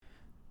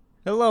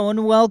Hello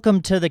and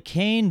welcome to the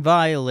Kane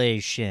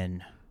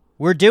Violation.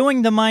 We're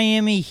doing the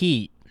Miami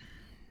Heat.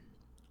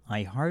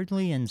 I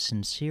hardly and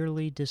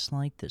sincerely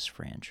dislike this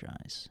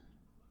franchise.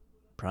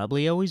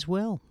 Probably always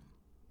will.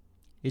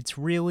 It's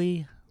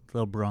really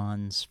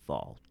LeBron's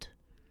fault.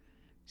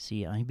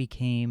 See, I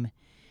became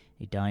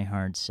a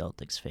diehard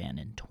Celtics fan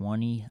in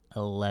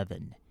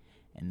 2011,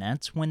 and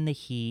that's when the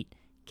Heat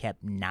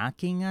kept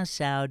knocking us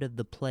out of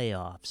the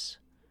playoffs.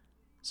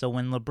 So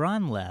when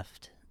LeBron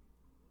left,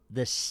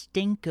 the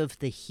stink of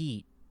the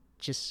Heat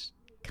just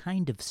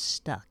kind of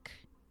stuck.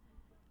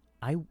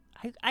 I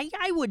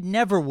would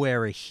never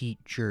wear a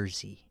Heat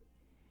jersey.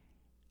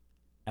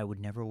 I would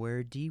never wear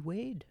a D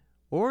Wade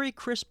or a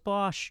Chris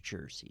Bosh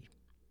jersey.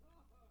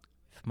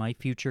 If my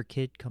future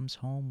kid comes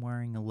home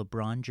wearing a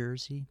LeBron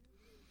jersey,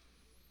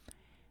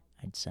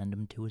 I'd send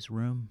him to his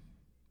room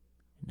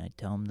and I'd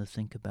tell him to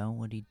think about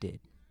what he did.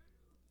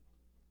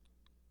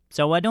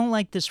 So I don't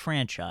like this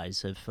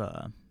franchise if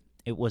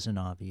it wasn't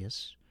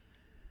obvious.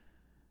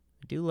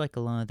 I do like a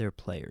lot of their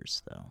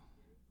players, though.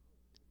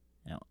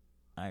 Now,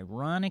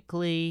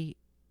 ironically,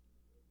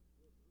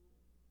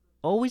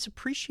 always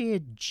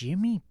appreciated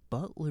Jimmy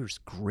Butler's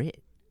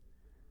grit.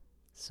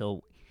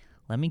 So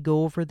let me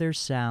go over their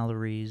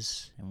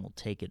salaries, and we'll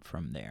take it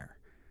from there.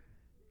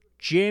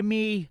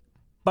 Jimmy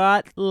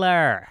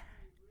Butler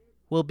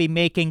will be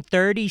making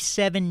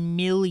 $37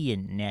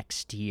 million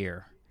next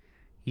year.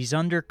 He's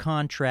under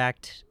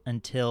contract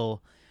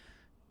until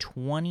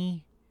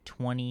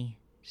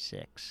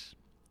 2026.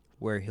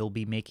 Where he'll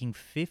be making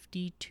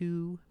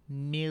 $52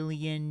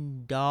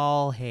 million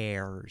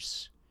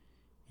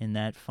in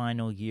that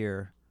final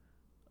year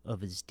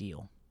of his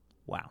deal.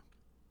 Wow.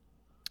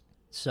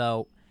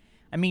 So,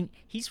 I mean,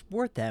 he's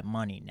worth that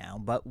money now,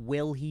 but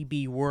will he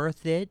be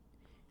worth it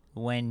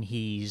when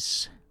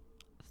he's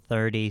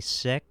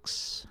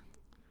 36?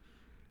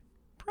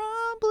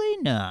 Probably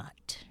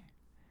not.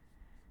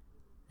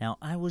 Now,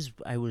 I was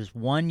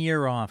 1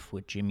 year off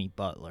with Jimmy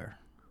Butler.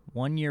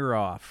 1 year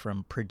off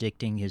from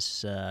predicting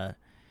his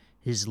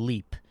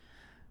leap.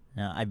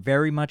 Now, I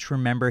very much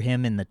remember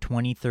him in the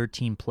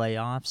 2013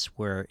 playoffs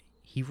where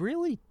he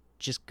really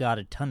just got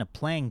a ton of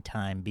playing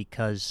time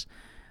because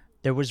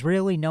there was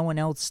really no one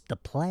else to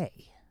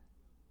play.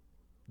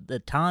 The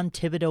Tom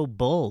Thibodeau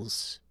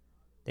Bulls,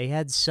 they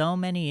had so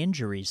many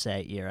injuries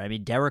that year. I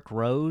mean, Derrick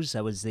Rose,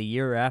 that was the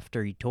year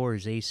after he tore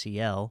his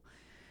ACL.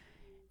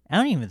 I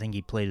don't even think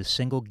he played a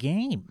single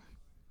game.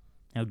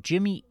 Now,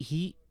 Jimmy,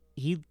 he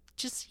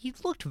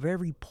looked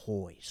very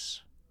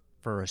poised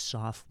for a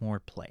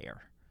sophomore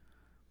player.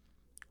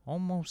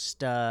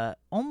 Almost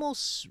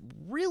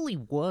really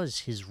was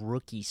his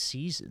rookie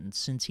season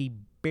since he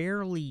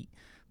barely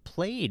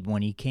played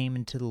when he came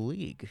into the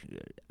league.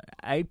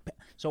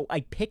 So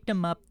I picked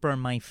him up for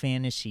my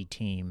fantasy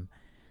team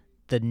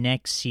the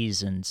next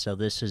season. So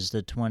this is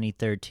the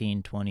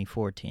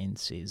 2013-2014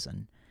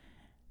 season.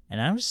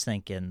 And I was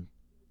thinking,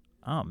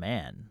 oh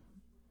man,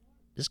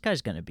 this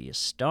guy's going to be a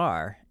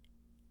star.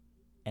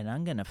 And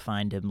I'm going to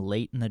find him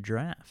late in the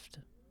draft.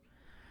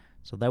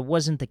 So that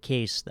wasn't the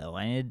case, though.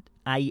 I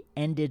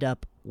ended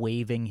up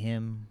waiving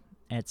him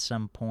at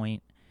some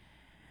point.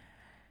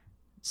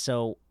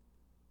 So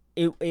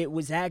it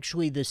was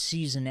actually the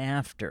season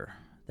after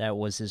that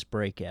was his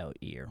breakout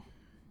year.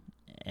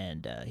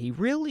 And he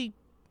really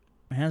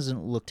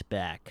hasn't looked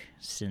back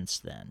since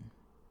then.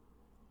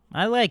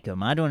 I like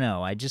him. I don't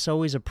know. I just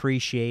always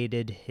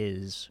appreciated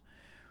his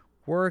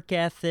work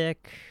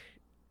ethic.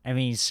 I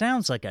mean, he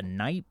sounds like a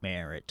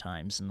nightmare at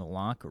times in the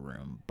locker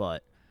room,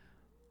 but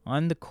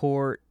on the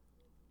court,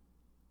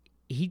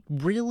 he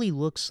really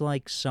looks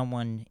like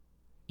someone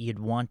you'd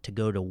want to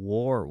go to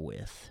war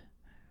with,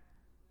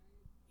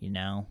 you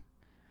know?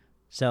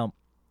 So,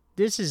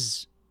 this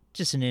is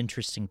just an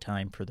interesting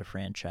time for the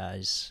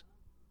franchise.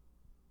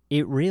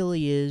 It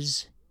really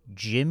is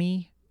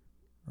Jimmy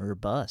or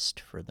bust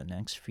for the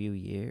next few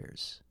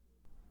years.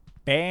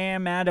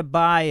 Bam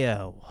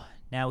Adebayo.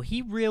 Now,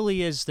 he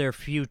really is their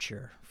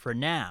future. For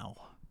now,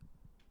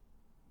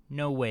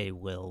 no way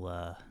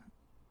will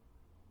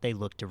they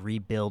look to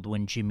rebuild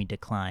when Jimmy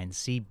declines.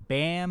 See,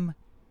 Bam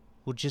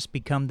will just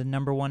become the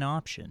number one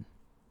option,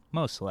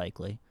 most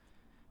likely.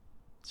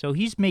 So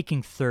he's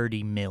making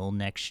 $30 million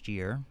next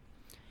year.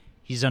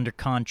 He's under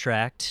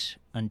contract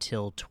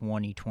until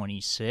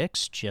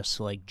 2026, just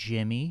like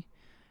Jimmy.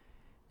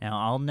 Now,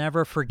 I'll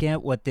never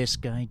forget what this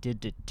guy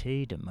did to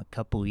Tatum a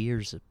couple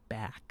years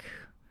back.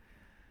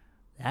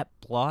 That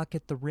block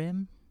at the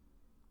rim,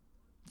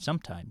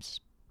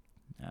 sometimes.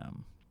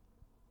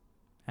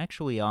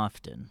 Actually,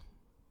 often.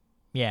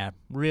 Yeah,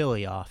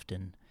 really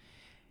often.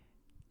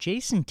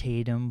 Jason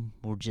Tatum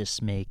will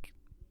just make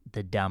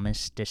the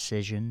dumbest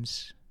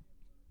decisions,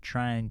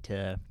 trying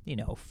to,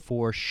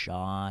 force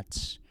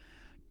shots,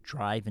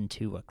 drive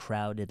into a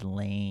crowded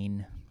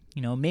lane,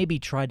 maybe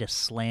try to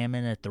slam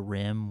in at the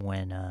rim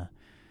when, a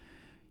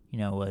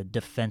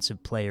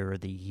defensive player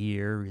of the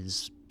year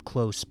is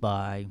close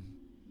by.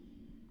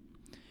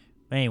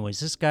 Anyways,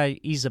 this guy,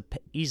 he's a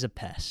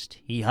pest.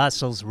 He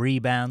hustles,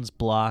 rebounds,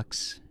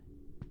 blocks.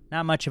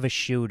 Not much of a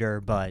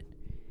shooter, but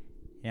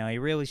He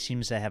really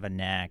seems to have a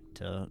knack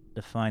to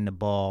find the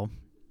ball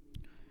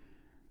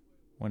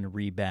when a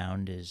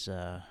rebound is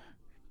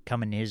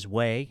coming his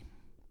way.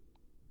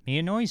 He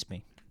annoys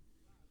me.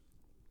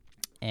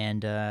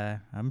 And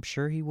I'm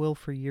sure he will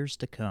for years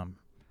to come.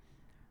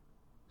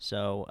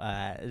 So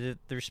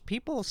there's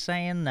people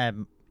saying that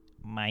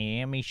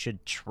Miami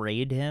should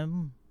trade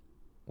him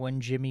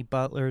when Jimmy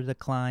Butler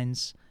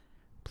declines.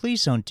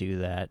 Please don't do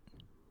that.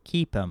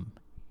 Keep him.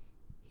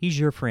 He's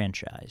your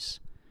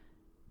franchise.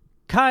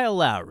 Kyle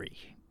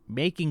Lowry,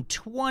 making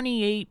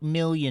 $28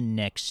 million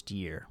next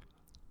year.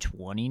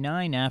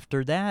 29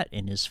 after that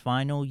in his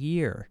final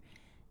year.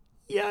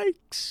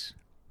 Yikes.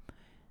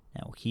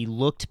 Now, he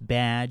looked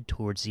bad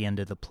towards the end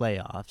of the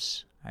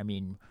playoffs. I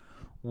mean,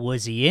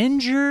 was he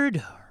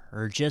injured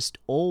or just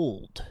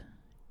old?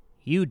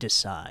 You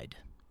decide.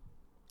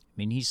 I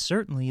mean, he's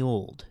certainly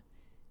old.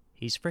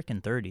 He's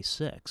frickin'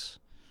 36.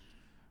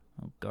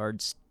 Well,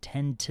 guards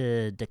tend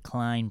to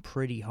decline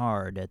pretty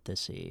hard at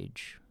this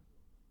age.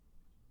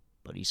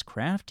 But he's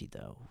crafty,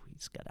 though.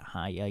 He's got a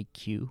high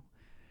IQ.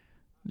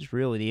 It's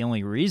really the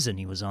only reason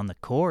he was on the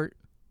court.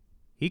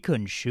 He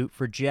couldn't shoot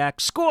for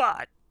jack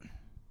squat.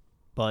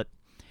 But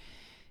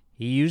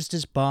he used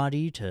his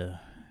body to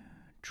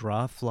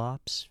draw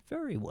flops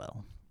very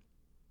well.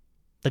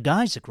 The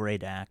guy's a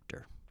great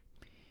actor.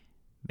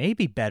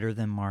 Maybe better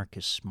than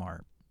Marcus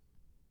Smart.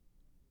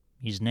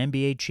 He's an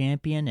NBA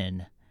champion,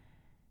 and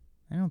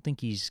I don't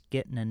think he's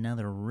getting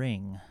another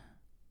ring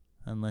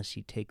unless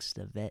he takes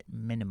the vet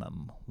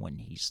minimum when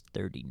he's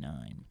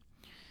 39.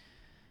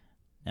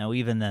 Now,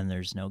 even then,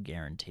 there's no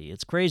guarantee.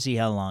 It's crazy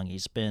how long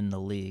he's been in the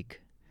league.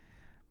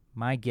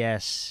 My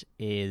guess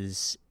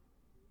is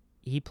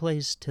he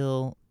plays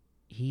till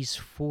he's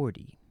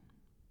 40,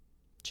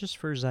 just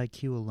for his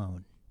IQ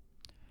alone.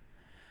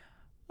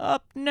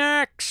 Up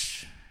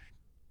next,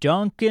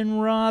 Duncan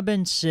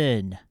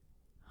Robinson,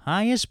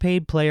 highest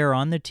paid player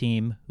on the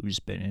team who's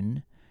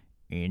been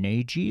in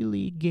a G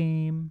League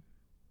game.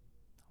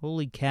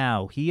 Holy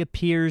cow, he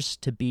appears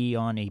to be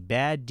on a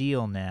bad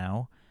deal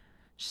now.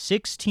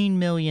 $16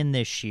 million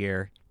this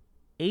year,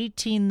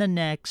 $18 the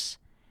next,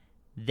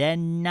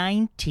 then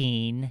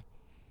 $19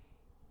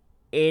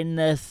 in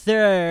the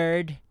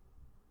third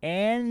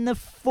and the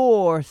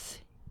fourth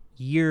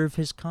year of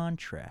his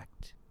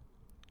contract.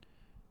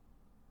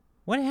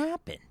 What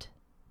happened?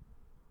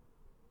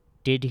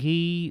 Did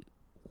he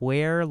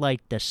wear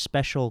like the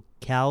special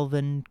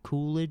Calvin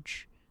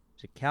Coolidge?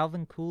 Is it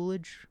Calvin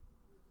Coolidge?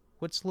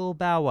 What's Lil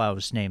Bow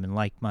Wow's name in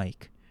Like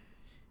Mike?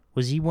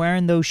 Was he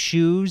wearing those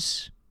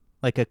shoes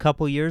like a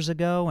couple years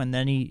ago and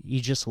then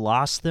he just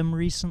lost them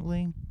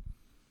recently?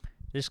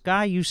 This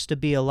guy used to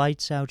be a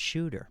lights-out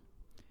shooter.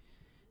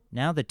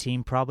 Now the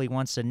team probably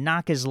wants to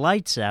knock his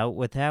lights out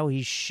with how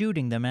he's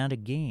shooting them out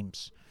of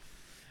games.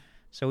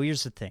 So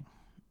here's the thing.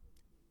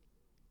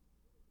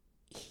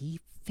 He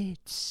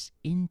fits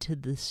into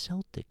the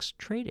Celtics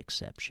trade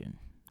exception,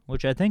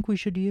 which I think we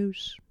should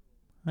use.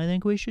 I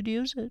think we should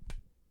use it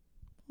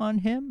on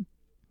him.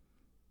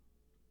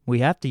 We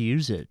have to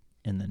use it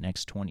in the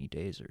next 20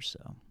 days or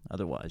so.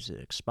 Otherwise, it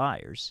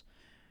expires.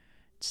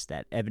 It's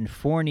that Evan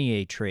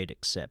Fournier trade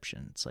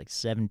exception. It's like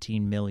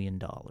 $17 million.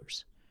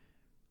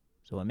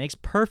 So it makes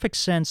perfect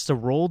sense to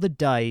roll the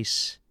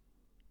dice,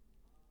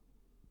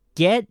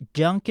 get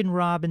Duncan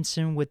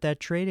Robinson with that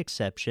trade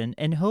exception,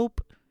 and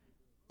hope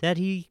that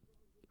he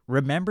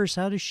remembers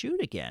how to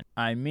shoot again.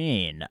 I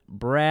mean,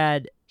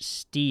 Brad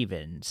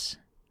Stevens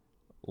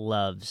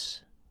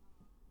loves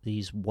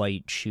these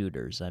white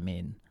shooters. I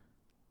mean,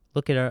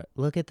 look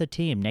at the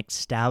team. Nick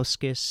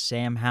Stauskas,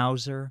 Sam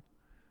Hauser,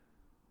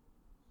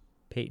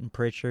 Peyton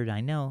Pritchard.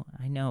 I know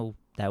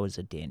that was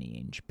a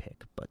Danny Ainge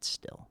pick, but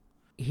still.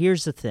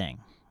 Here's the thing.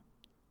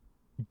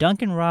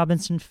 Duncan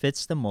Robinson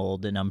fits the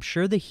mold, and I'm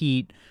sure the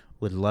Heat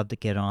would love to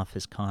get off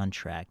his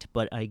contract,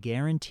 but I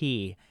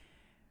guarantee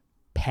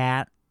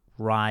Pat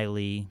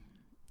Riley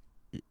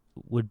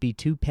would be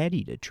too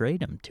petty to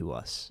trade him to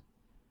us.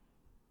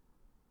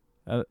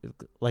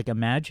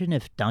 Imagine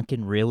if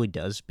Duncan really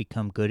does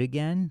become good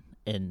again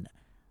and,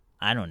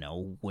 I don't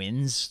know,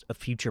 wins a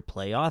future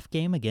playoff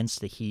game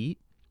against the Heat.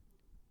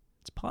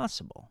 It's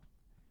possible.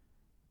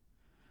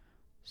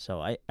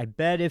 So I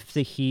bet if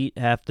the Heat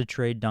have to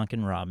trade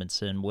Duncan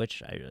Robinson,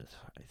 which I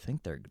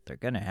think they're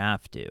going to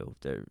have to,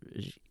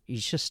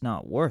 he's just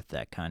not worth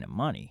that kind of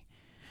money.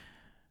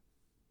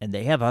 And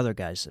they have other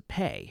guys to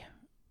pay.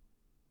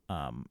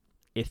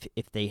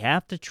 If they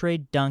have to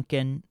trade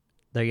Duncan,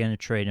 they're going to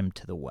trade him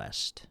to the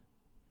West.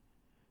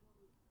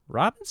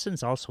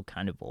 Robinson's also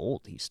kind of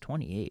old. He's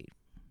 28.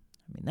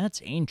 I mean,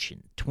 that's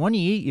ancient.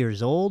 28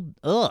 years old?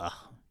 Ugh.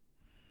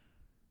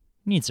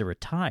 Needs to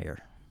retire.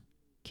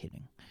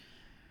 Kidding.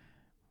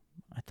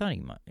 I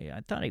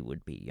thought he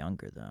would be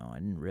younger, though. I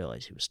didn't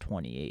realize he was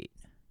 28.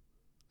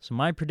 So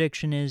my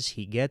prediction is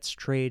he gets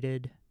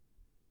traded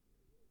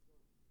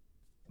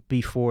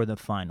before the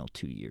final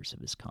 2 years of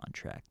his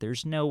contract.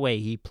 There's no way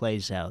he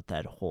plays out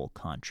that whole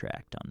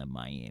contract on the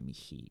Miami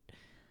Heat.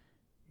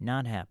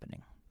 Not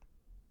happening.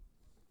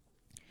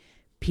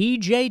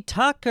 PJ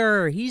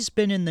Tucker, he's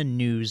been in the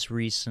news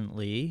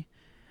recently.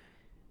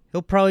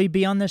 He'll probably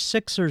be on the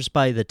Sixers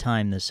by the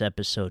time this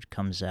episode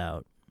comes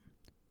out.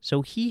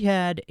 So he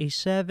had a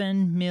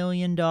 $7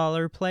 million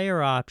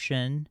player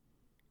option,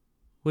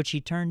 which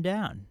he turned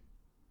down.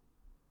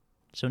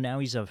 So now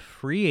he's a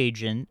free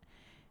agent,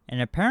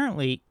 and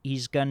apparently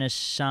he's going to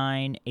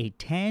sign a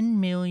 $10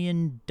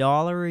 million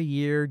a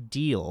year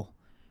deal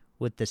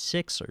with the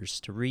Sixers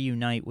to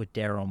reunite with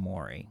Daryl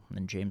Morey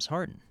and James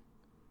Harden.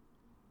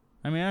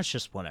 I mean, that's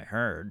just what I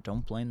heard.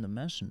 Don't blame the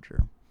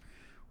messenger.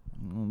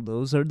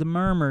 Those are the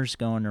murmurs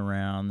going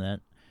around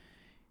that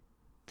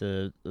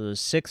the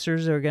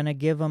Sixers are going to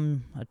give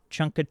him a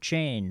chunk of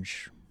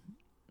change.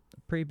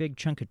 A pretty big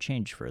chunk of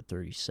change for a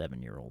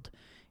 37-year-old.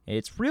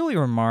 It's really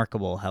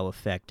remarkable how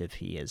effective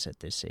he is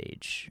at this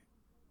age.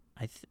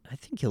 I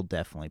think he'll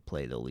definitely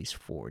play till at least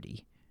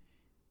 40.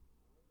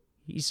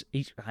 He's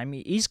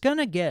going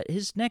to get,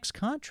 his next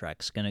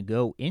contract's going to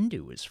go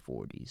into his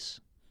 40s.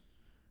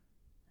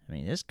 I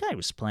mean, this guy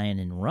was playing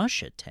in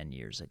Russia 10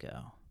 years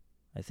ago.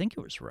 I think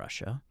it was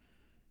Russia.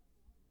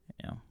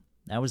 You know,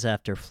 that was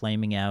after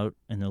flaming out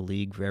in the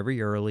league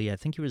very early. I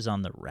think he was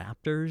on the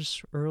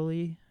Raptors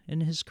early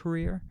in his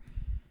career.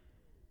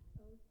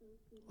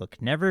 Look,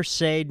 never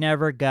say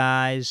never,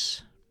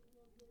 guys.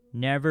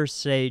 Never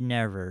say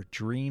never.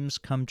 Dreams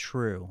come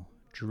true.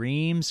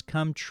 Dreams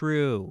come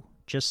true,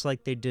 just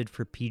like they did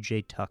for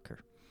PJ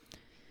Tucker.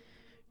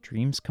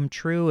 Dreams come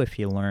true if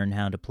you learn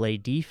how to play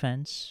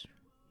defense.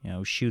 You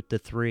know, shoot the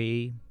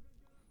three,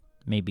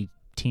 maybe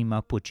team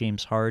up with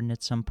James Harden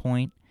at some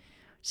point.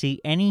 See,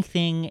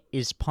 anything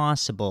is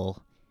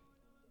possible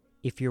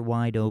if you're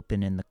wide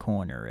open in the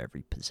corner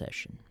every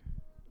possession.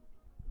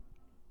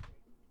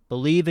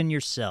 Believe in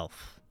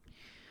yourself.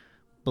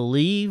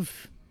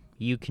 Believe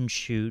you can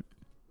shoot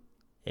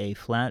a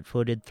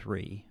flat-footed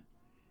three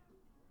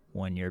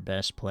when your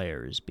best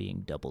player is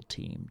being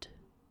double-teamed.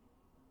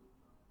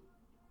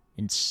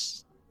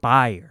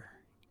 Inspire.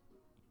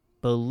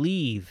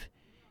 Believe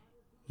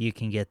you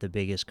can get the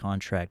biggest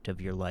contract of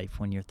your life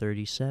when you're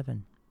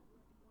 37.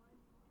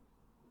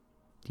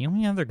 The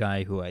only other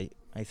guy who I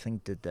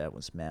think did that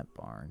was Matt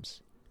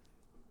Barnes.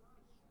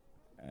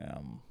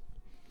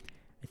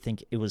 I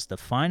think it was the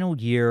final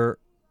year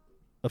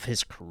of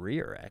his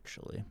career,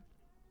 actually.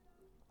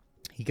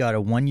 He got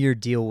a 1-year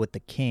deal with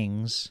the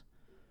Kings.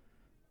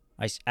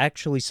 I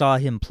actually saw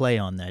him play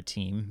on that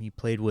team. He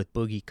played with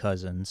Boogie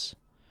Cousins.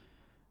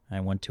 I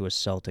went to a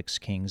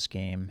Celtics-Kings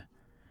game,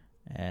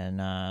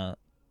 and I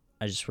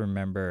just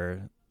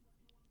remember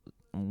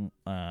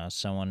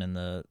someone in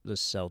the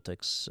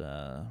Celtics,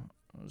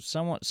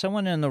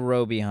 someone in the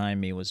row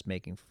behind me was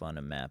making fun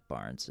of Matt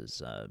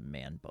Barnes'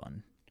 man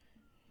bun.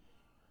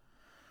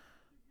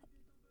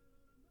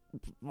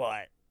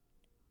 What?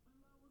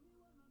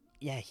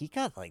 Yeah, he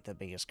got like the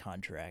biggest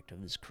contract of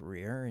his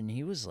career, and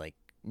he was like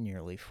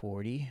nearly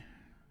 40.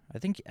 I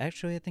think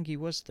he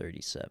was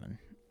 37.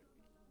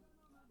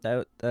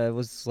 That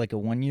was like a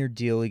 1-year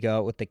deal he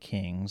got with the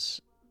Kings.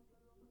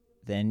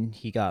 Then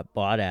he got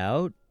bought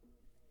out,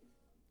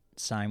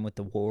 signed with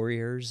the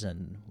Warriors,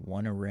 and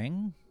won a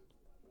ring.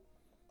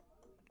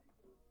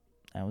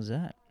 That was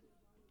that.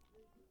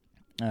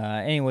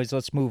 Anyways,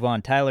 let's move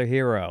on. Tyler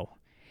Hero.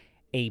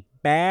 A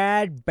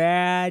bad,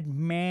 bad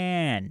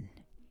man.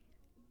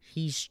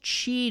 He's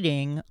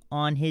cheating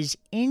on his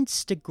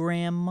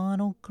Instagram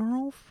model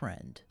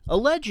girlfriend.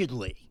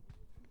 Allegedly.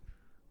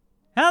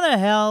 How the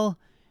hell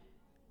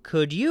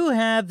could you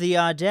have the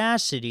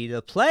audacity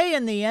to play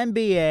in the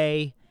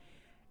NBA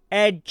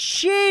and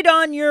cheat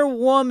on your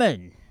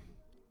woman?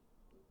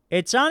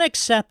 It's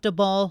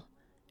unacceptable.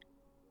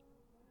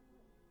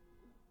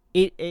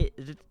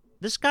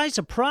 This guy's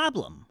a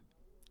problem.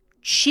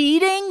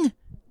 Cheating?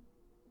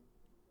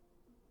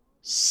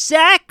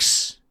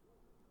 Sex?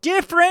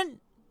 Different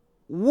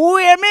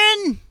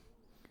women?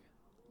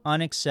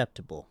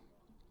 Unacceptable.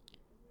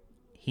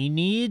 He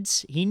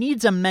needs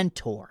a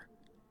mentor.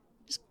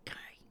 This guy,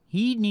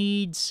 he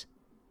needs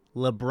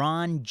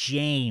LeBron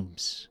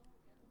James.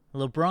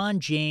 LeBron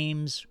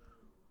James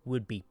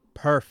would be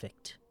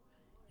perfect.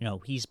 You know,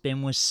 he's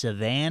been with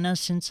Savannah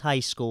since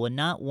high school, and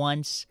not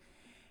once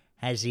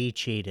has he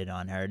cheated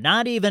on her.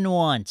 Not even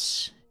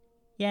once.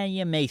 Yeah,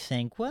 you may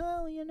think,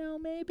 well, you know,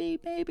 maybe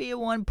at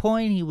one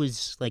point he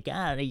was like,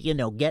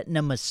 getting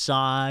a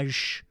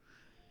massage.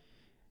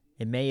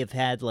 It may have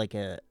had like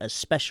a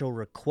special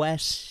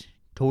request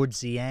towards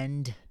the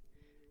end.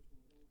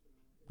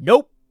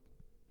 Nope.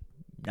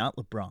 Not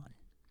LeBron.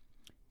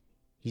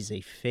 He's a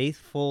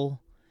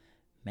faithful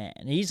man.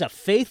 He's a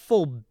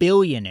faithful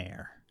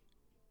billionaire.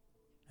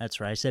 That's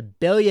right. I said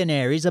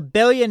billionaire. He's a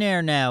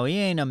billionaire now. He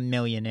ain't a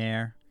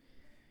millionaire.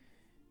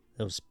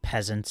 Those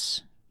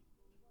peasants.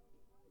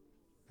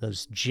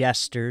 Those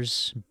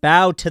jesters.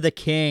 Bow to the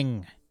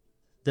king.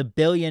 The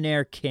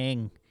billionaire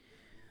king.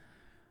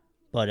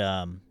 But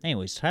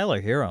anyways, Tyler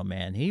Hero,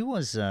 man, he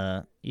was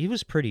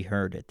pretty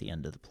hurt at the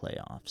end of the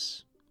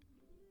playoffs.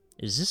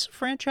 Is this a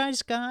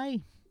franchise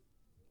guy?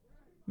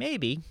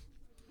 Maybe.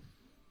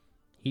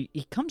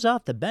 He comes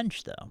off the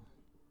bench, though.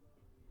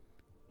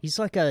 He's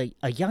like a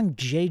young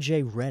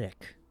J.J.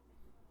 Redick.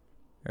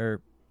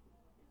 Or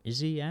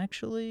is he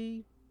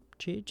actually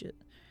J.J.?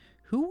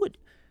 Who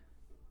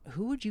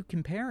would you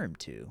compare him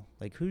to?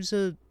 Like, who's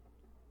a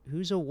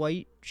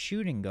white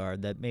shooting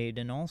guard that made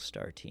an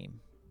all-star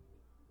team?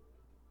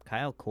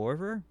 Kyle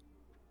Korver?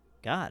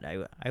 God,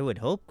 I would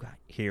hope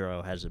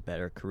Hero has a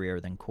better career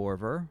than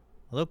Korver.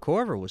 Although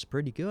Korver was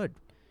pretty good.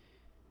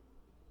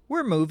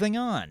 We're moving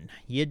on.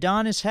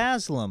 Udonis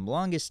Haslem,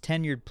 longest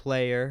tenured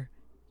player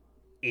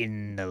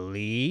in the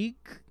league.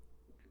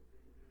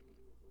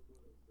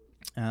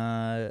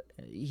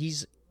 He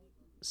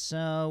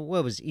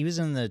was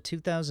in the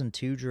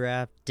 2002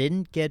 draft,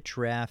 didn't get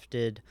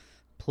drafted,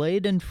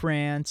 played in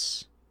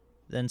France,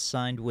 then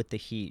signed with the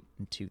Heat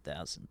in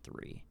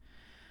 2003.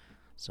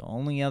 So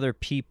only other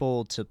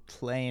people to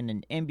play in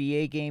an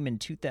NBA game in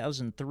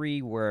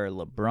 2003 were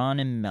LeBron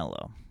and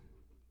Melo.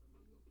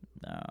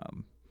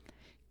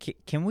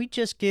 Can we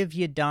just give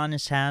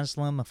Udonis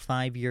Haslem a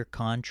 5-year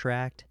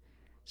contract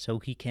so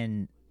he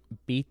can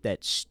beat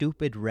that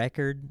stupid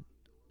record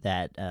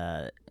that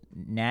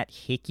Nat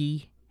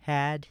Hickey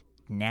had?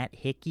 Nat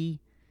Hickey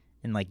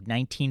in like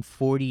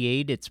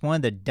 1948. It's one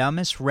of the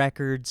dumbest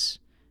records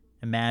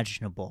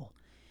imaginable.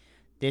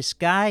 This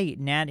guy,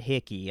 Nat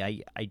Hickey,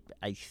 I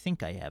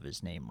think I have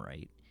his name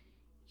right.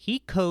 He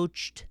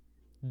coached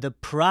the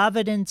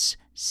Providence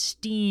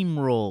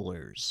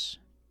Steamrollers.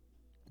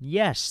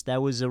 Yes,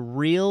 that was a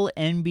real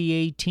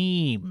NBA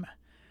team.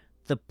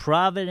 The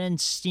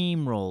Providence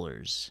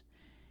Steamrollers.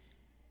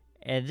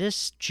 And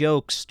this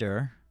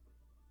jokester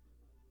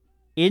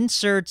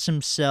inserts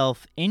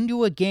himself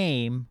into a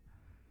game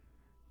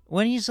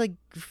when he's like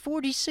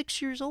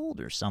 46 years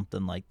old or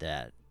something like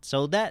that.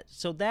 So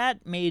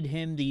that made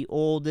him the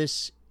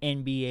oldest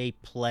NBA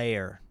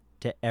player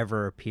to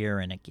ever appear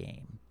in a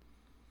game.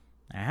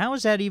 Now, how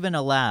is that even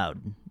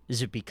allowed?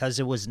 Is it because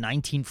it was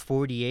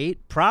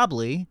 1948?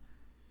 Probably.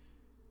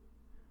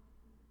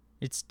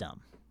 It's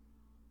dumb.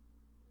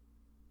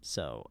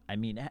 So, I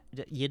mean,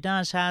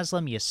 Udonis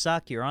Haslem, you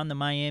suck. You're on the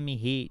Miami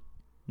Heat.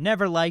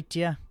 Never liked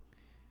you.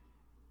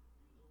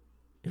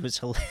 It was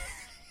hilarious.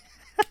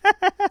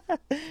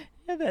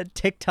 That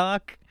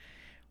TikTok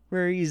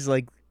where he's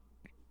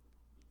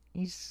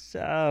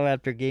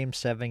after Game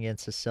 7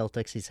 against the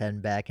Celtics, he's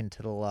heading back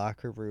into the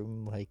locker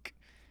room like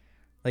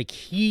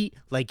he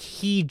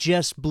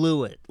just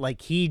blew it.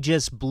 Like he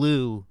just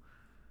blew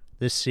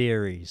the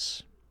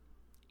series.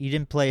 He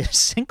didn't play a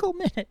single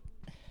minute.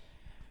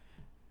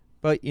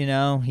 But, you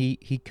know,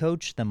 he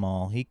coached them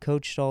all. He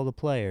coached all the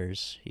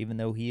players, even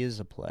though he is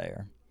a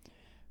player.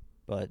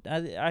 But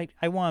I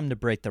want him to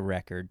break the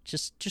record.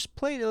 Just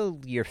play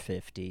till year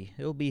 50.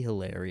 It'll be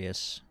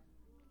hilarious.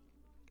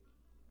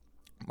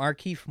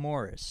 Markieff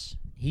Morris.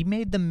 He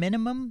made the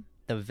minimum,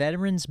 the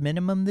veterans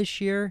minimum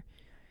this year.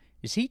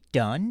 Is he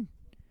done?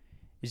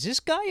 Is this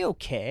guy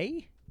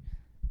okay?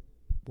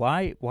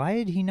 Why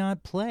did he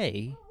not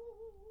play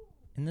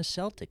in the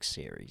Celtics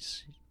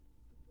series?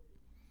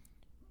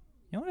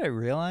 You know what I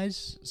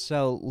realized?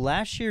 So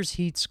last year's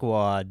Heat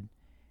squad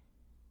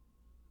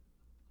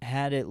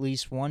had at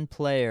least one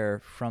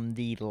player from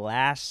the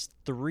last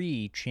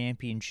 3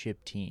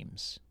 championship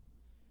teams.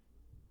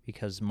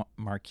 Because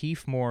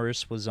Markieff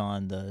Morris was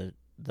on the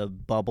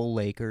bubble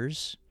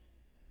Lakers,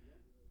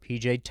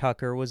 PJ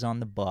Tucker was on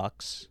the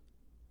Bucks,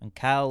 and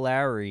Kyle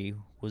Lowry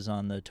was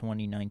on the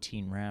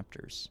 2019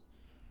 Raptors.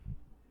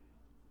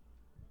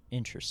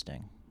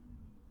 Interesting.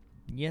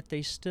 Yet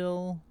they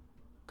still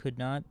could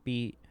not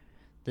beat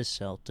the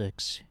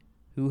Celtics,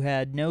 who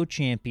had no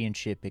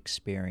championship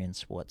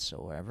experience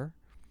whatsoever.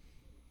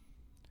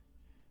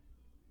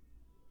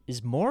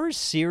 Is Morris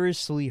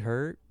seriously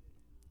hurt?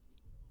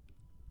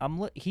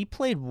 He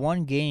played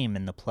one game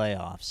in the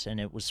playoffs,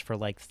 and it was for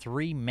like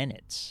 3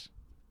 minutes.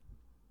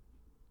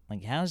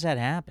 Like, how does that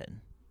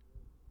happen?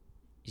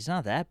 He's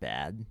not that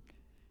bad.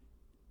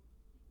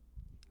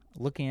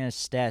 Looking at his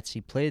stats,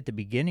 he played at the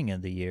beginning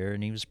of the year,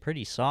 and he was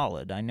pretty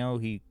solid. I know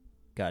he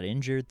got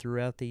injured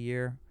throughout the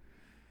year.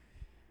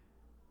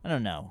 I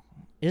don't know.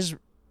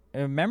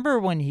 Remember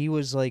when he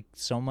was like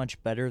so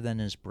much better than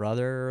his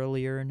brother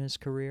earlier in his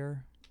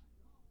career?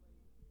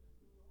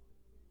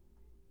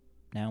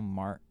 Now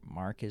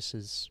Marcus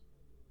is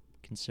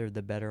considered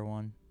the better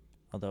one,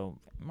 although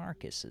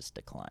Marcus is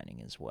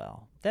declining as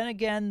well. Then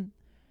again,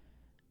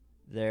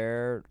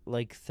 they're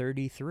like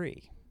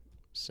 33,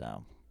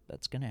 so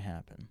that's going to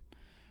happen.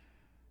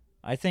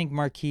 I think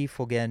Markieff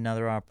will get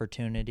another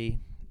opportunity.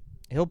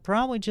 He'll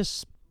probably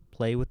just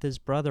play with his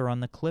brother on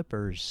the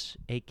Clippers,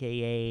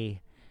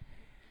 a.k.a.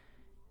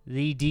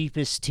 the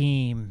deepest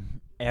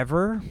team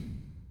ever.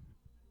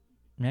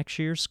 Next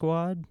year's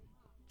squad.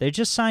 They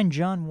just signed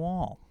John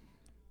Wall.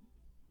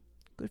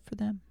 Good for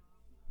them.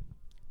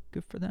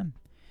 Good for them.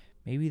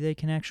 Maybe they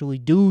can actually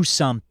do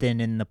something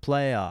in the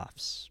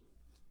playoffs.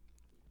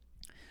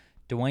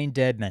 Dwayne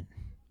Dedmon.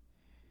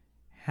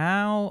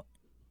 How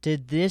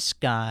did this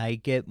guy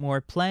get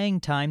more playing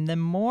time than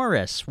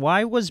Morris?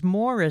 Why was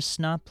Morris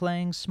not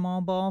playing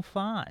small ball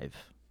 5?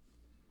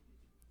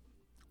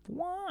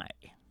 Why?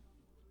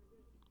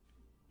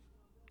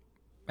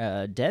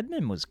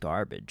 Dedmon was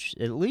garbage.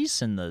 At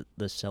least in the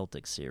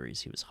Celtics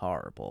series, he was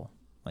horrible.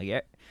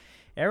 Like,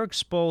 Eric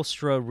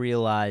Spoelstra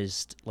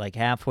realized, like,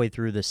 halfway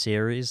through the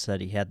series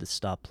that he had to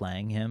stop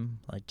playing him,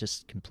 like,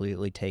 just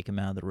completely take him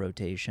out of the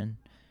rotation.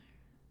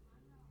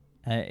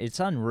 It's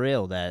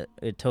unreal that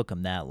it took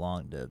him that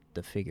long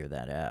to figure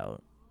that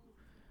out.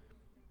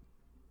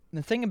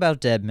 The thing about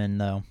Dedmon,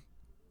 though,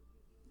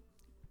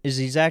 is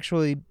he's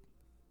actually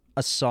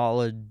a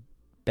solid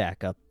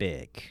backup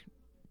big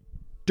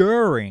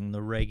during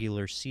the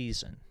regular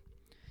season.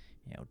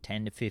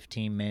 10 to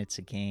 15 minutes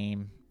a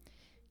game.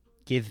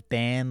 Give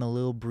Bam a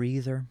little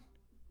breather.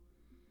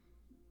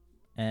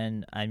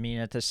 And, I mean,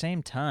 at the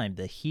same time,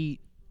 the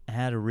Heat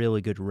had a really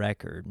good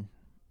record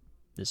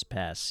this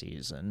past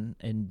season,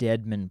 and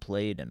Dedmon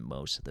played in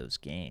most of those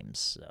games.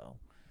 So,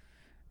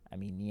 I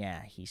mean,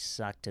 yeah, he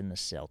sucked in the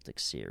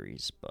Celtics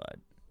series, but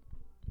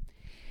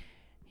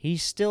he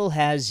still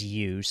has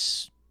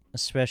use,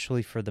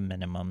 especially for the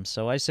minimum.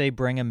 So I say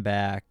bring him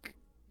back,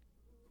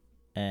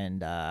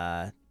 and,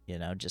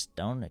 just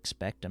don't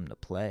expect him to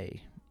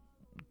play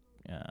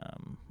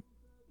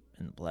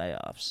in the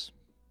playoffs.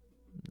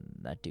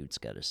 That dude's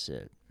got to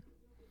sit.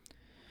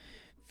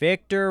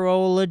 Victor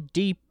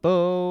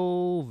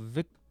Oladipo.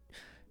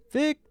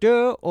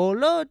 Victor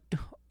Oladipo.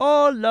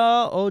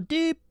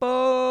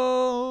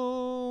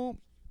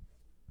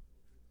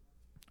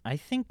 I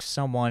think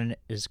someone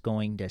is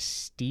going to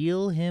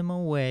steal him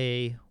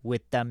away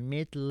with the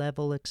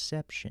mid-level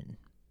exception.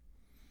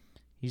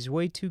 He's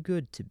way too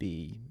good to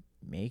be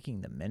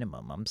making the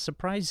minimum. I'm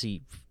surprised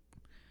he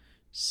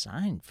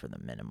signed for the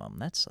minimum.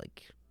 That's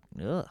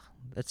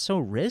that's so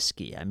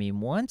risky. I mean,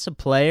 once a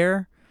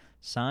player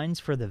signs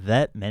for the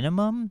vet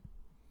minimum,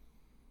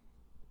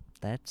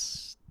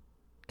 that's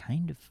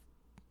kind of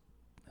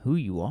who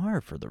you are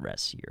for the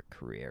rest of your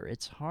career.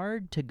 It's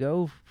hard to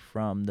go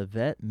from the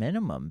vet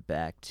minimum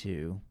back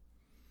to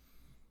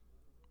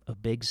a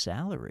big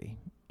salary.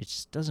 It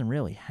just doesn't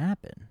really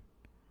happen.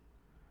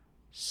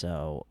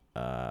 So,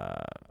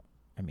 I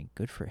mean,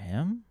 good for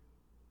him,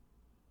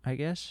 I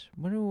guess.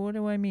 What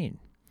do I mean?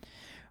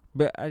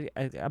 But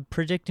I'm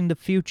predicting the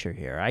future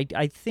here.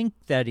 I think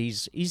that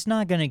he's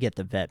not going to get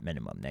the vet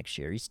minimum next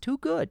year. He's too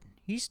good.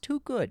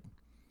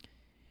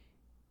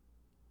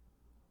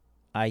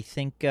 I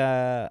think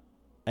the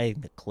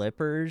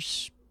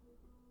Clippers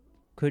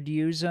could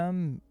use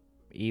him,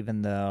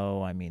 even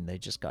though, I mean, they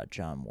just got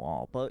John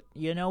Wall. But,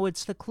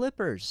 it's the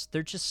Clippers.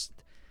 They're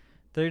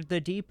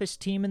the deepest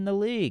team in the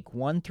league,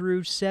 1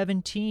 through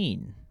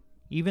 17.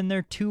 Even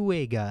their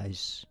two-way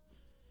guys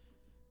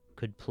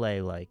could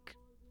play,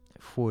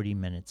 40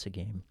 minutes a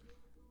game.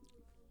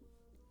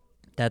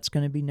 That's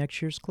going to be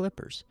next year's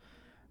Clippers.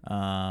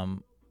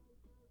 Oladipo,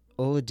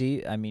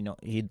 I mean,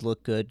 he'd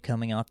look good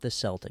coming off the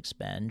Celtics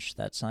bench.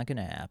 That's not going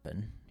to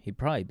happen. He'd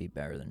probably be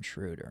better than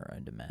Schroeder,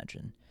 I'd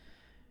imagine.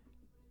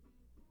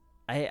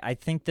 I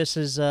think this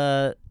is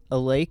a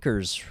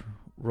Lakers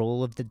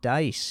roll of the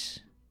dice.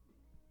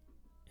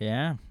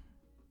 Yeah.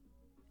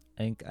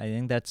 I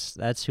think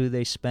that's who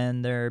they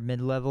spend their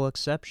mid-level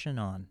exception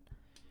on.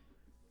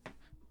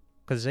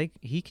 Because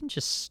he can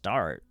just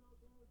start,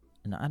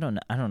 and I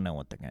don't know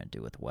what they're gonna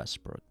do with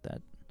Westbrook.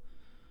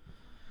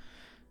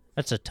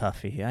 That's a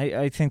toughie.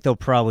 I think they'll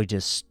probably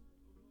just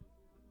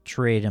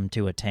trade him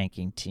to a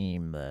tanking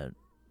team that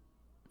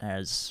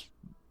has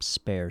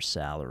spare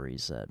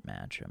salaries that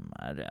match him.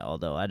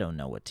 Although I don't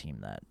know what team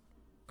that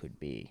could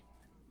be.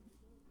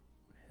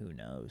 Who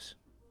knows?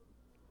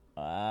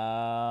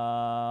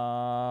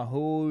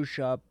 Who's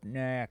up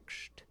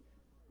next?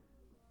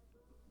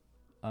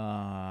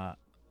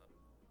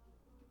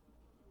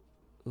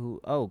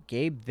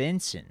 Gabe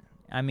Vincent.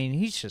 I mean,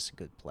 he's just a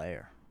good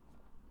player.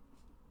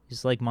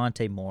 He's like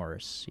Monte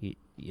Morris,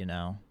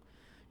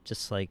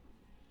 just like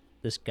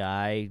this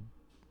guy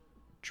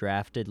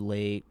drafted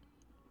late.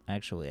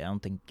 Actually, I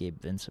don't think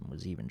Gabe Vincent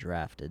was even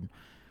drafted.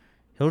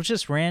 He'll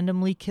just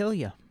randomly kill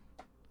you.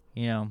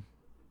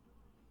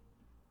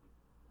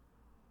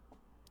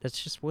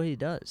 That's just what he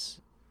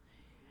does.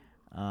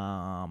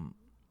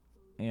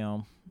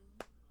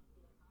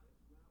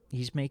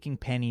 He's making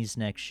pennies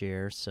next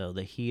year, so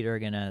the Heat they're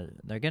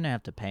gonna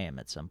have to pay him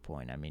at some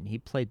point. I mean, he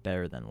played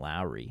better than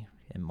Lowry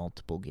in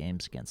multiple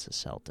games against the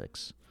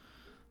Celtics.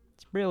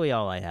 That's really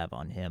all I have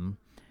on him.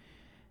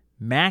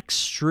 Max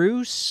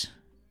Strus,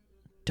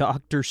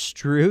 Dr.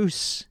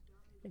 Strus,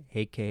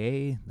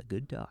 a.k.a. the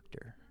Good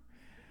Doctor.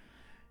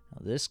 Now,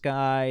 this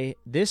guy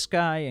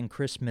and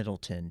Chris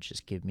Middleton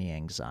just give me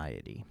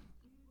anxiety.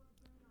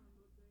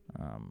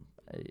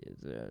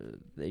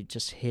 They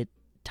just hit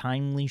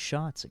timely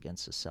shots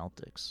against the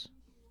Celtics.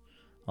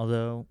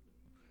 Although,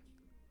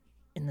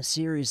 in the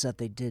series that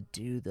they did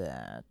do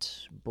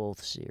that,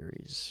 both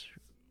series,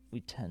 we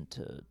tend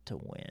to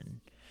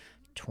win.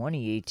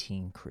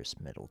 2018 Chris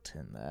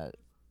Middleton,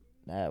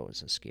 that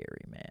was a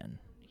scary man.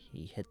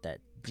 He hit that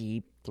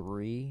deep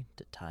three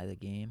to tie the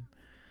game.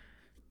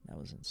 That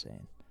was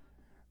insane.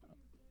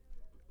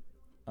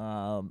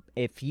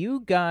 If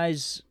you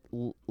guys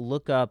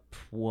look up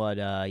what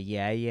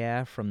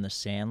Yeah from the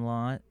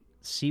Sandlot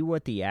see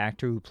what the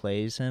actor who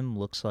plays him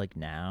looks like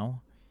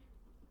now,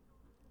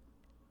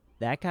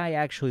 that guy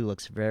actually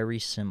looks very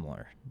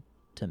similar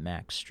to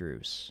Max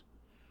Strus.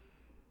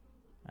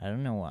 I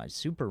don't know why.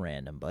 Super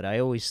random, but I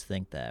always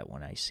think that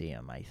when I see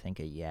him. I think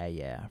of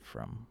Yeah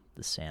from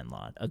The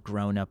Sandlot. A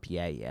grown-up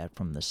Yeah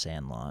from The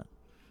Sandlot.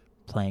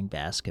 Playing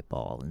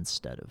basketball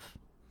instead of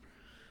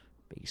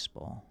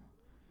baseball.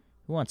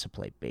 Who wants to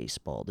play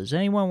baseball? Does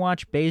anyone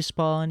watch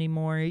baseball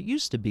anymore? It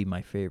used to be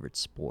my favorite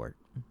sport.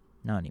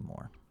 Not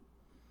anymore.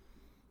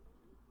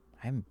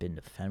 I haven't been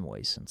to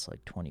Fenway since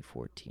like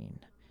 2014.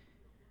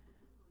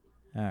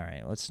 All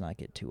right, let's not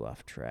get too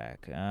off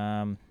track.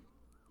 Yeah,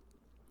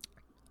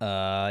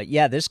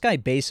 this guy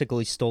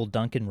basically stole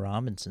Duncan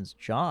Robinson's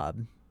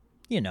job,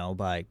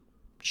 by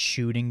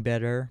shooting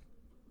better,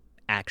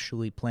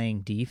 actually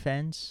playing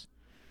defense.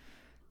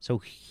 So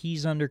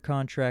he's under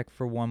contract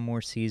for one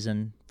more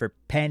season for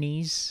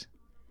pennies.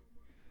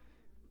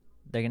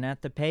 They're going to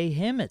have to pay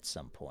him at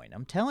some point.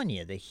 I'm telling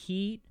you, the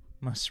Heat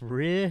must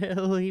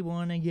really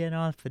want to get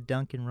off the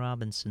Duncan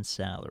Robinson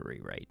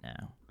salary right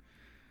now.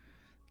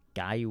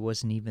 Guy who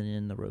wasn't even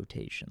in the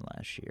rotation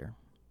last year.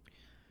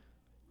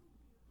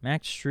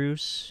 Max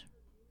Strus,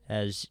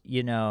 as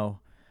you know,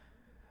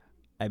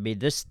 I mean,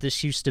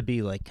 this used to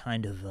be like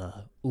kind of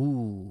a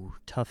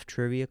tough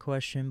trivia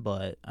question,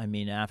 but I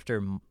mean,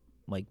 after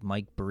like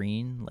Mike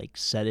Breen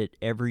said it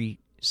every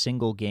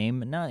single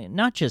game,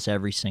 not just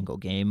every single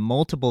game,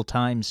 multiple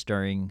times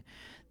during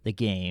the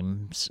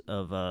games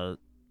of the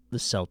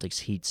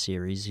Celtics Heat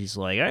series, he's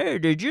like, "Hey,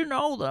 did you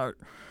know that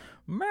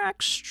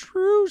Max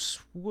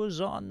Strus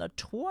was on the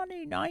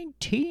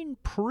 2019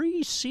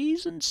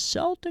 preseason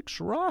Celtics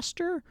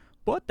roster,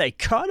 but they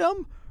cut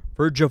him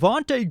for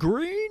Javonte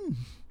Green?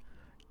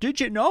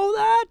 Did you know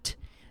that?"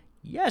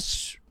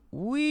 "Yes,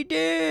 we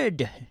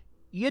did.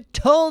 You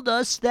told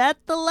us that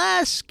the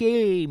last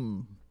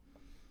game.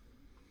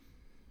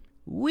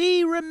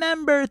 We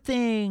remember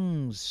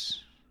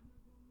things."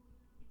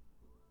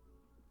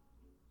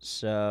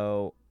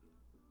 So,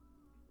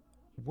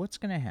 what's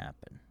going to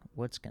happen?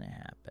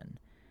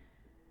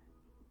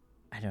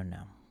 I don't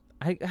know.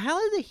 How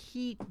do the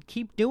Heat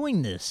keep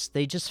doing this?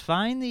 They just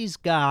find these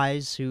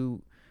guys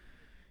who,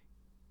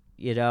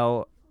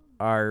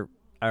 are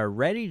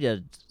ready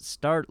to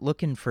start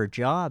looking for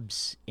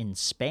jobs in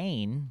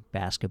Spain,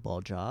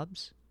 basketball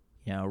jobs,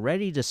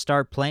 ready to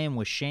start playing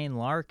with Shane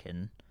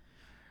Larkin.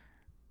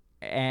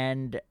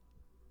 And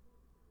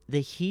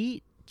the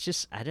Heat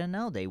just, I don't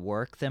know, they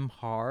work them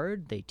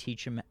hard. They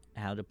teach them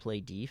how to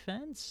play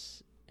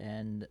defense.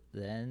 And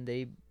then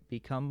they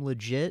become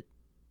legit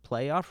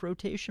playoff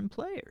rotation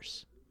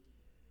players.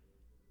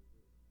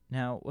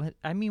 Now,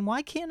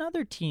 why can't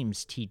other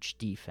teams teach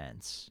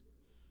defense?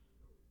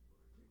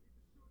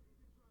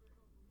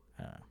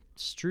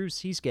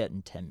 Strus, he's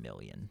getting $10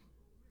 million,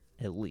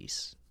 at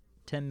least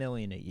 $10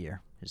 million a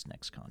year. His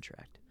next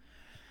contract.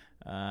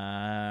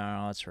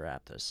 Let's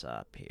wrap this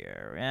up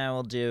here. Yeah,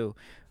 we'll do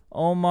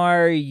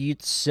Omar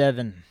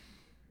Yurtseven.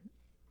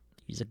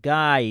 He's a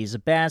guy. He's a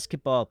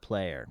basketball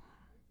player.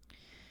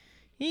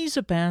 He's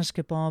a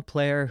basketball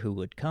player who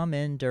would come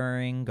in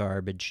during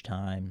garbage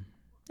time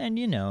and,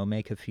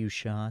 make a few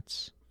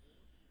shots.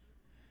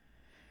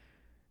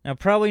 Now,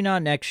 probably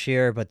not next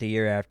year, but the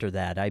year after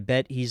that. I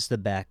bet he's the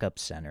backup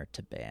center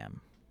to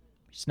Bam.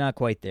 He's not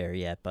quite there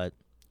yet, but,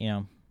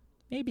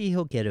 maybe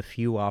he'll get a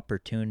few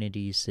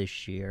opportunities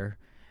this year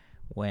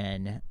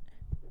when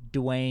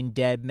Dwayne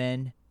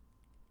Dedmon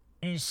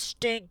is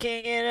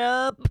stinking it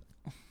up.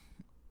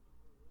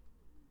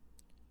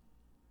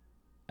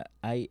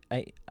 I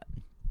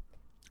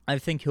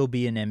think he'll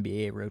be an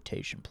NBA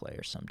rotation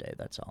player someday.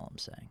 That's all I'm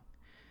saying.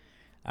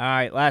 All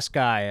right, last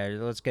guy.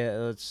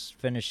 Let's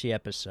finish the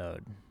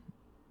episode.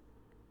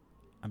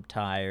 I'm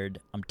tired,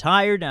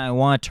 and I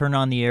want to turn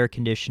on the air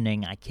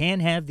conditioning. I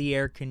can't have the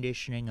air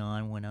conditioning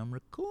on when I'm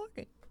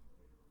recording.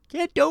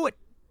 Can't do it.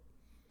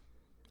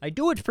 I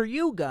do it for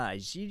you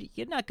guys.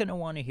 You're not going to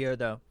want to hear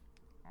the...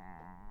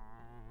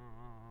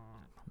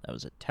 That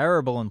was a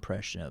terrible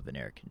impression of an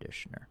air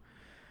conditioner.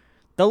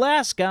 The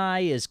last guy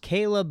is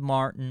Caleb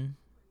Martin.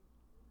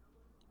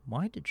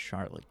 Why did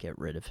Charlotte get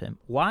rid of him?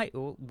 Why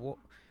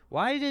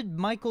did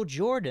Michael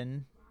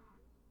Jordan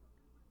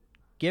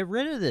get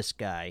rid of this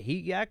guy?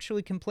 He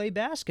actually can play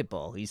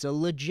basketball. He's a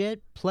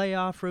legit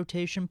playoff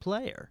rotation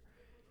player.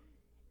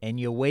 And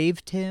you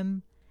waived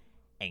him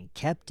and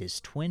kept his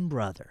twin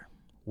brother.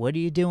 What are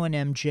you doing,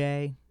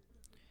 MJ?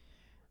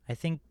 I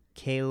think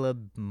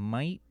Caleb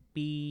might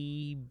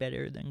be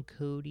better than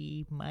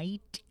Cody.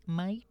 Might.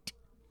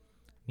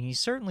 He's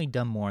certainly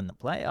done more in the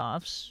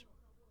playoffs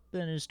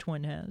than his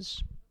twin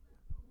has.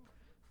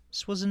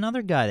 This was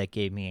another guy that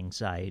gave me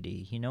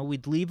anxiety.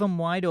 We'd leave him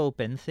wide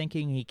open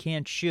thinking he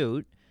can't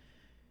shoot.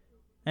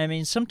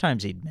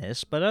 Sometimes he'd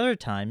miss, but other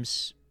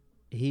times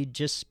he'd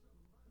just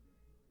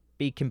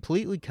be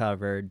completely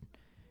covered,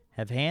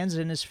 have hands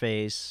in his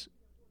face,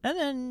 and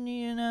then,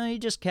 he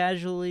just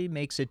casually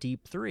makes a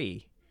deep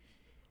three.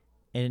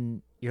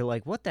 And you're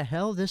like, what the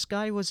hell? This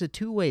guy was a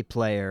two-way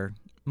player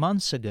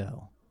months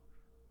ago.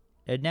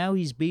 and now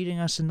he's beating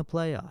us in the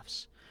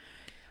playoffs.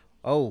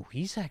 Oh,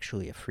 he's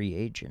actually a free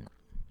agent.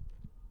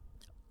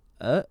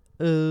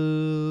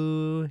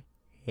 Uh-oh.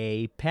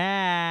 Hey,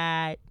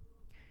 Pat.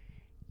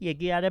 You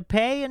gotta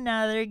pay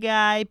another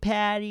guy,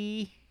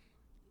 Patty.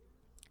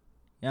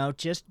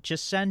 Just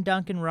send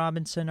Duncan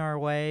Robinson our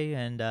way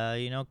and,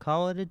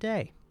 call it a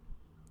day.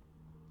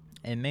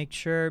 And make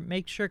sure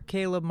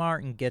Caleb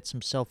Martin gets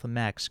himself a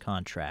max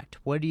contract.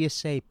 What do you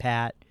say,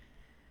 Pat?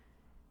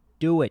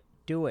 Do it.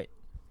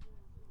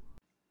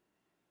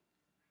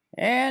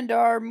 And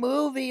our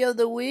movie of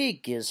the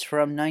week is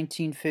from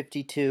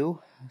 1952,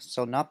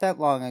 so not that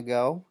long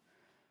ago.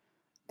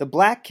 The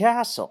Black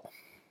Castle.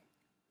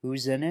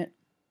 Who's in it?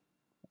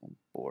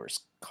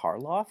 Boris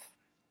Karloff,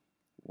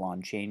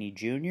 Lon Chaney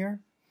Jr.,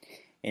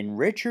 and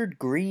Richard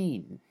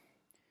Green.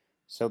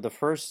 So the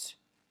first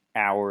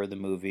hour of the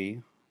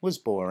movie was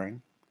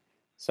boring,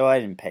 so I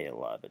didn't pay a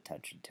lot of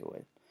attention to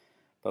it.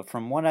 But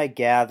from what I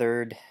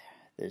gathered,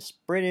 this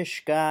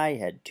British guy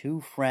had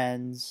two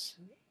friends,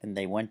 and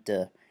they went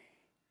to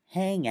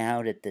hang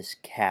out at this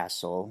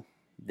castle,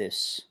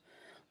 this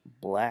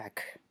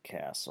black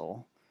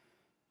castle.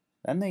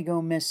 Then they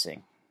go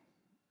missing.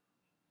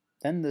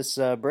 Then this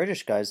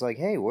British guy's like,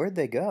 hey, where'd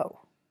they go?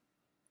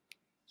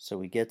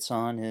 So he gets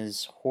on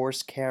his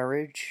horse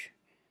carriage,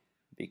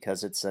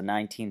 because it's the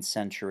 19th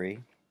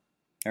century,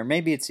 or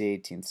maybe it's the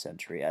 18th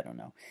century, I don't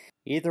know.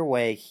 Either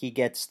way, he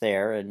gets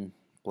there and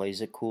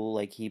plays it cool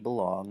like he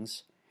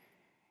belongs.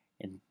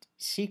 And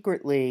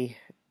secretly,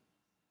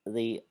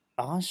 the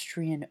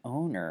Austrian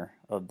owner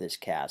of this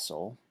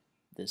castle,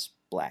 this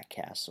black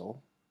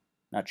castle,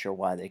 not sure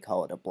why they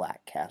call it a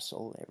black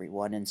castle,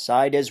 everyone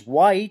inside is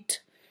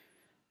white.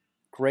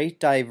 Great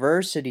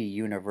diversity,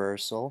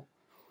 Universal.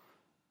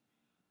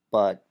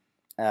 But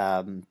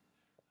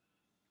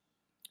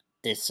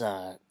this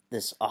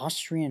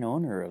Austrian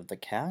owner of the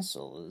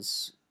castle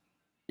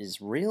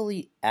is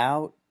really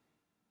out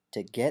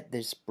to get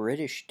this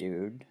British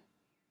dude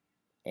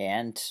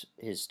and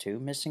his two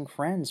missing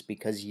friends,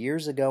 because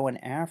years ago in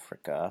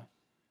Africa,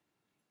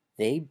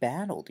 they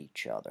battled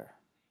each other.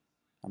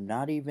 I'm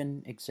not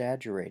even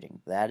exaggerating.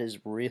 That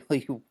is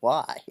really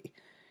why.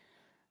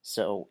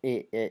 So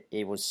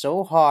it was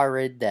so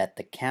horrid that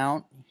the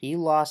Count, he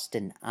lost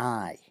an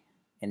eye,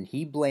 and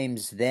he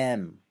blames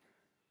them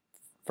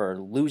for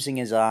losing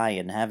his eye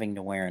and having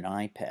to wear an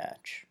eye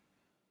patch.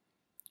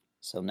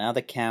 So now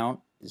the Count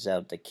is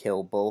out to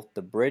kill both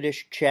the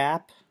British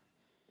chap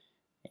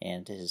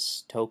and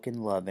his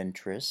token love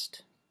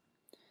interest.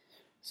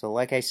 So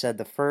like I said,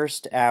 the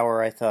first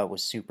hour I thought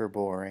was super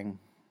boring.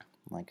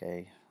 Like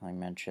I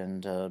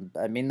mentioned,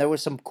 there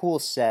was some cool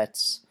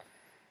sets,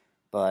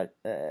 but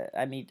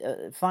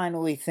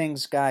finally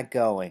things got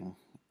going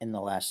in the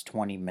last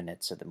 20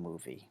 minutes of the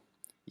movie.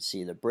 You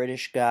see the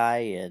British guy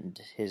and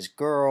his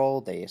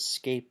girl, they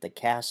escaped the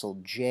castle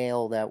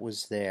jail that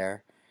was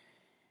there.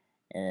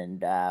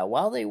 And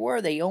while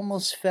they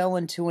almost fell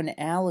into an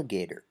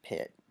alligator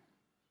pit.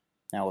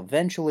 Now,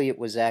 eventually it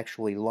was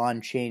actually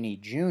Lon Chaney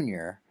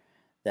Jr.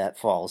 that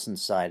falls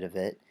inside of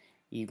it.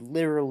 He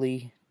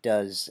literally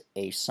does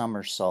a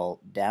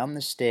somersault down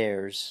the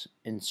stairs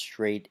and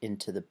straight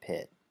into the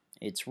pit.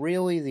 It's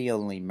really the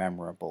only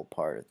memorable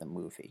part of the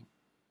movie.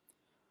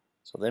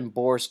 So then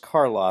Boris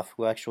Karloff,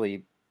 who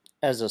actually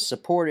has a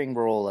supporting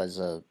role as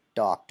a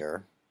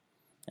doctor,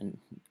 and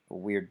a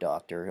weird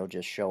doctor, he'll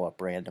just show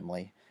up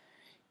randomly,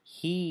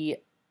 he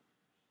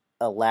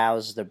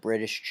allows the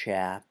British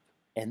chap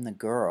and the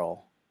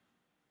girl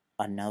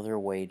another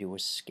way to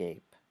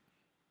escape.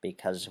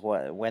 Because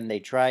when they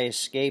try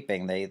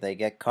escaping, they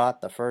get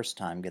caught the first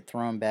time, get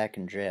thrown back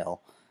in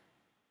jail.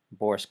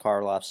 Boris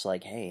Karloff's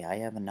like, hey, I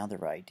have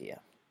another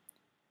idea.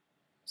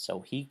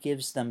 So he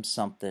gives them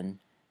something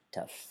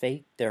to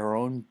fake their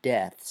own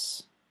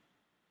deaths.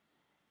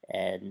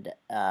 And,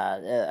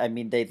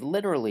 they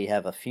literally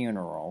have a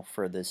funeral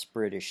for this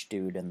British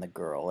dude and the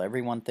girl.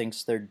 Everyone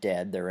thinks they're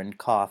dead. They're in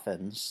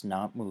coffins,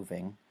 not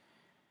moving.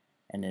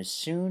 And as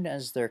soon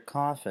as their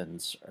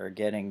coffins are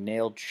getting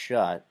nailed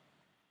shut,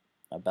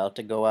 about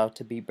to go out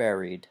to be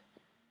buried,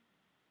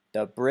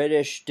 the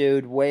British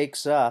dude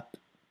wakes up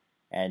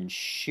and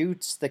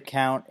shoots the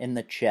Count in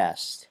the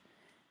chest.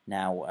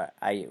 Now,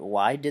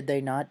 why did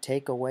they not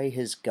take away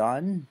his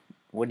gun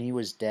when he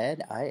was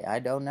dead? I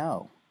don't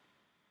know.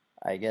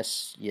 I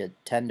guess you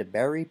tend to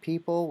bury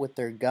people with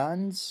their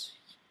guns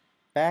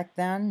back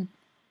then.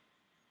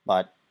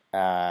 But,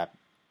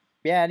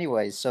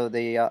 anyways, so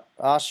the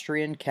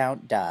Austrian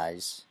Count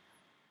dies.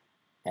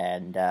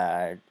 And,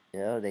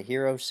 the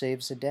hero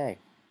saves the day.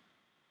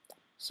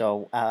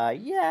 So,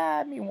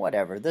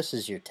 whatever. This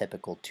is your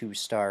typical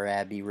 2-star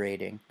Abbey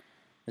rating.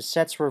 The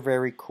sets were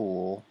very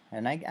cool,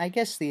 and I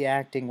guess the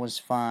acting was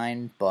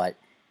fine, but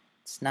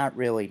it's not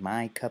really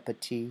my cup of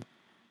tea.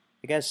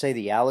 I gotta say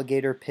the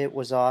alligator pit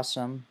was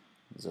awesome.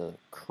 It was a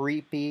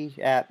creepy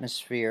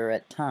atmosphere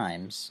at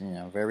times,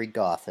 very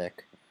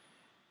gothic.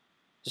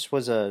 This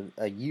was a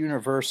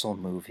Universal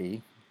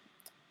movie,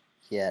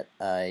 yet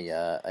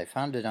I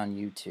found it on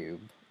YouTube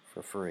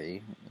for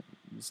free.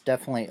 It's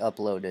definitely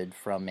uploaded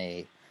from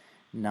a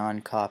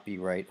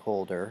non-copyright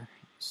holder.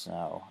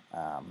 So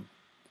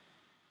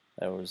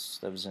that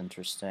was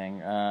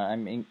interesting. I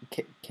mean,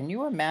 can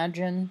you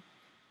imagine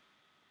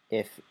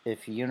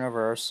if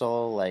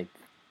Universal like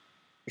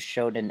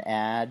showed an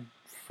ad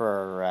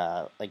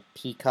for like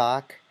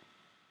Peacock,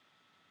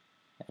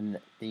 and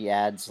the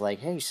ad's like,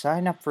 "Hey,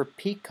 sign up for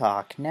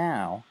Peacock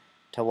now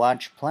to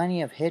watch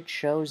plenty of hit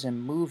shows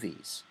and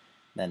movies."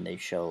 Then they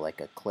show like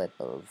a clip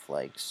of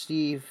like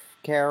Steve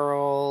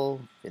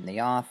Carell in The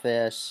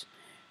Office.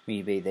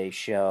 Maybe they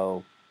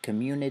show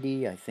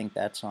Community. I think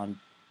that's on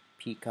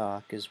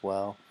Peacock as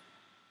well.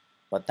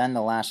 But then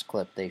the last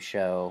clip they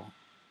show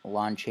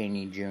Lon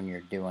Chaney Jr.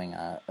 doing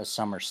a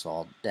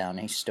somersault down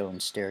a stone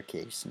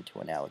staircase into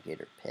an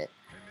alligator pit.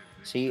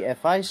 See,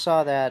 if I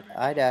saw that,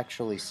 I'd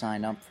actually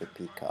sign up for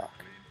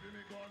Peacock.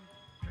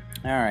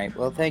 Alright,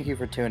 well, thank you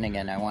for tuning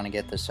in. I want to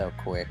get this out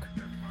quick.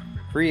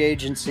 Free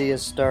agency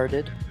has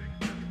started.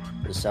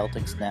 The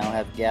Celtics now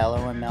have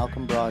Gallo and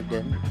Malcolm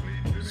Brogdon.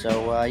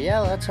 So, yeah,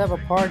 let's have a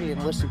party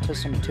and listen to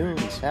some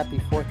tunes. Happy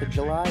 4th of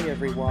July,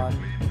 everyone.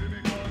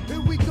 Here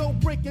we go,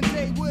 breaking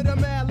day with a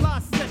mad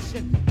lost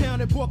session.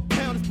 Down at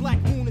Brooktown, it's Black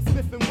Moon and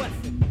Smith &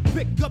 Wesson.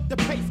 Pick up the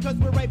pace, cause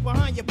we're right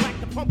behind your back.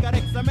 The pump got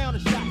X amount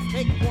of shots.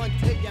 Take one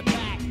to your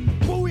back.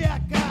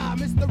 Booyaka,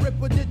 Mr.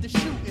 Ripper did the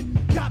shooting.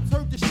 Cops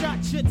heard the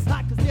shot, shit's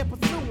hot cause they're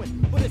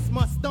pursuing. But it's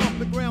my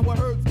stomping ground where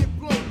herds get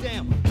blown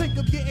down. Think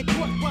of getting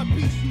caught by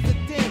beasts, you's a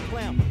damn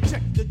clown.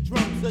 Check the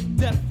drums of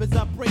death as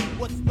I break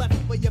what's left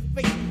for your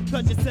fate.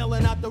 Cause you're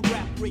selling out the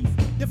rap race.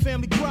 Your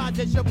family cries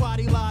as your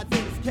body lies in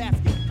its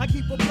casket. I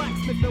keep a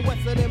blacksmith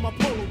Wesson in my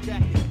polo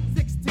jacket.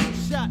 16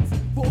 shots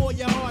for all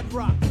your hard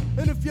rocks.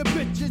 And if your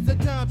bitch is a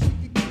dime, she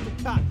can get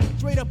the cock.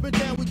 Straight up and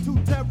down with two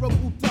terrible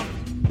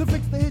toughies. The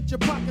fix to hit your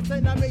pockets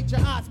and I made your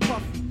eyes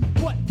puffy.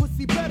 What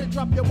pussy better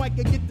drop your mic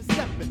and get the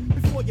stepping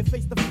before you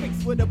face the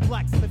fix with a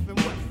blacksmith and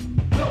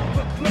Wesson. Load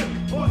the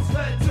clip, horse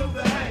head to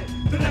the head.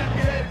 The nappy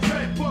head,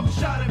 dread, buck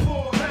shot and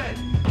forehead.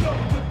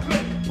 Load the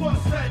clip,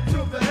 horse head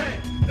to the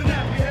head. The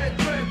nappy head,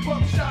 dread,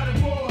 buck shot and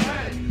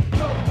forehead.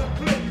 Load the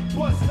clip,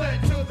 horse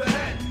head to the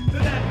head. The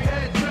nappy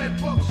head, dread,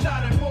 buck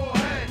shot and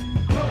forehead.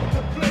 Load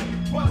the clip,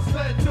 horse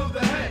head to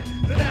the head.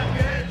 The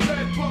nappy head,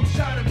 dread, buck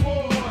shot and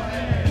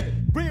forehead.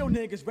 Real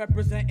niggas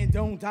representing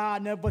don't die,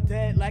 never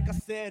dead. Like I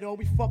said, all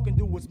we fucking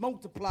do is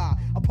multiply.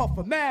 I puff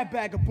a mad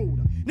bag of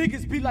Buddha.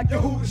 Niggas be like, yo,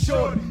 who the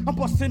short? I'm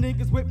busting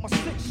niggas with my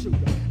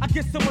 6-shooter. I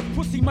get so much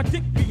pussy, my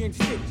dick be in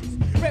stitches.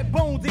 Red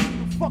bones ain't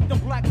even fuck them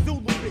black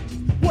Zulu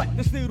bitches. What?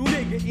 This little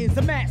nigga is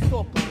a mad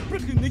stalker.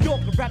 Brooklyn, New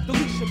Yorker, wrap the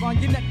leash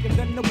around your neck and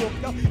then the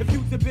walker. If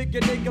you's a bigger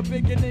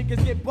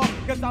niggas get bucked.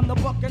 Cause I'm the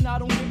buck and I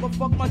don't give a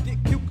fuck, my dick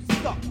you can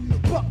suck.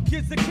 Buck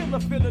is a killer,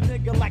 feel a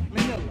nigga like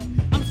Manila.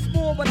 I'm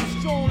small but I'm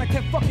strong like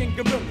that fucking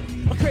gorilla.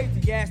 A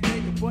crazy ass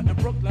nigga putting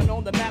Brooklyn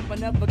on the map. I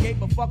never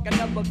gave a fuck, I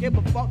never give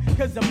a fuck.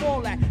 Cause I'm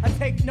all that, I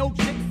take no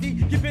shit, see,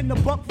 giving the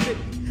buck 50.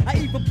 I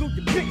even blew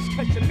your bitch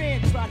cause your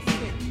man tried to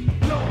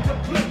snitch. Load the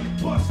clip,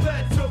 bust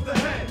that to the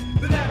head.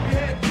 The nappy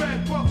head,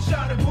 dread, buck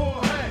shot and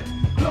forehead.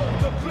 Load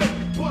the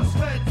clip, bust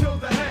that to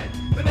the head.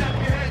 The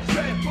nappy head,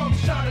 dread, buck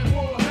shot and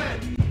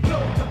forehead.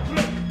 Load the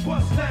clip,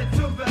 bust that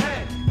to the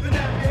head. The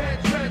nappy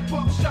head, dread,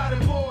 buck shot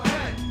and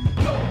forehead.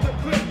 Load the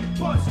clip,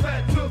 bust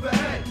that to the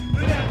head.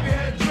 The nappy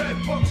head, dread,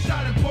 buck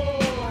shot and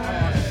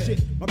forehead. Shit,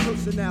 my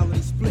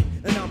personality split,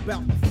 and I'm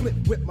about to flip.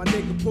 Whip my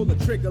nigga, pull the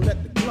trigger,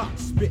 let the Glock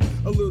spit.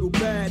 A little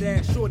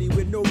badass shorty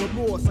with no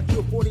remorse. I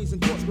kill 40s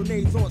and toss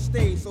grenades on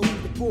stage, so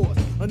who's the boss?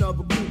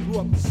 Another crew blew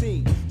up the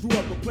scene. Drew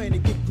up a plan to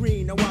get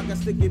green, now I got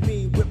stick it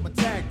mean with my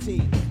tag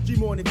team.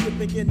 G-Morning, if you're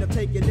thinking of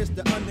taking this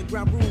to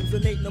underground rules,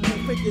 and ain't no more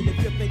faking if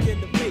you're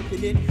thinking of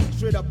making it.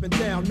 Straight up and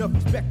down, enough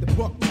respect to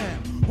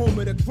Bucktown. Home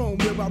of the chrome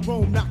where I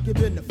roam, not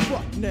giving a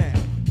fuck now.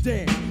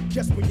 Damn,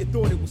 just when you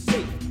thought it was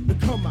safe to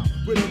come out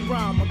with a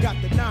rhyme, I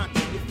got the 9 to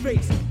your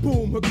face.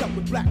 Boom, hooked up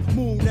with Black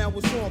Moon, now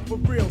it's on for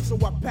real. So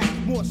I pack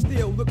more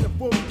steel, looking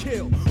for a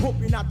kill. Hope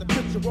you're not the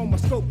picture on my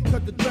scope,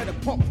 cut the dread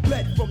pump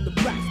lead from the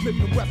blacksmith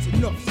and West,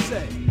 enough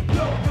said.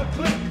 Load the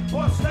clip,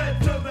 bust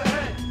head to the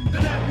head. The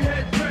nappy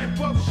head, dread,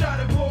 buck shot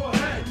and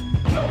forehead.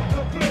 Load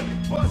the clip,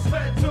 bust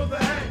head to the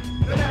head.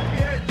 The nappy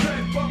head,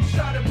 dread, buck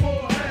shot and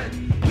forehead.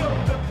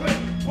 Load the clip,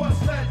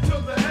 bust head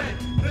to the head.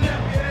 The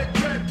nappy head,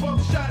 dread, buck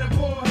shot and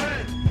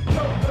forehead.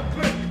 Load the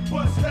clip,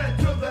 bust head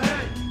to the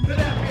head. The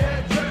nappy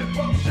head, dread,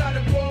 buck shot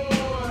and forehead.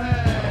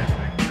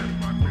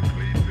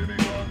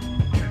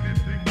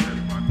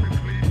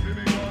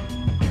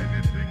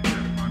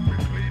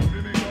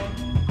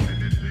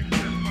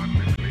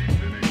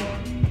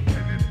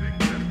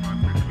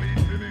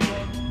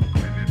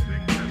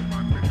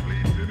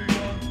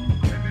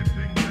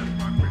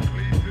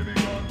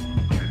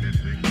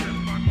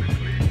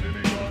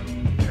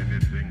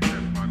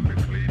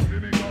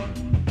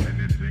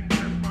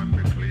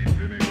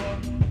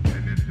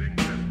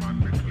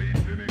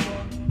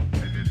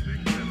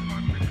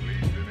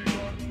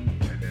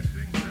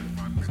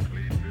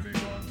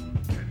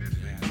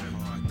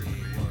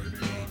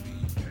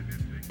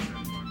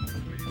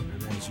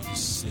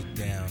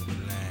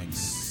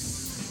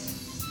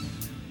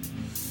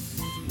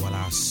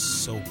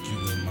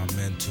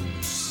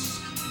 fundamentals,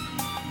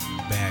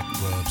 back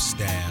rub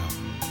style,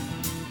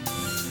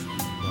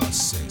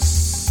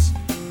 versus,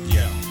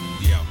 yeah.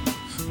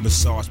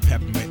 Massage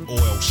peppermint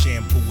oil,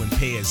 shampoo and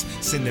pears,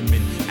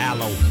 cinnamon,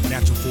 aloe,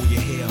 natural for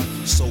your hair,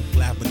 soap,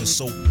 lavender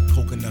soap,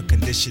 coconut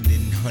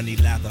conditioning, honey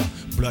lather,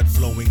 blood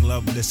flowing,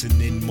 love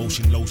listening,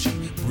 motion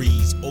lotion,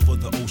 breeze over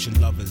the ocean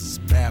lovers,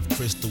 bath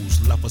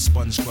crystals, lover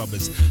sponge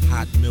scrubbers,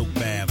 hot milk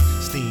bath,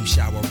 steam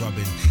shower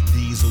rubbing,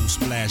 diesel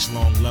splash,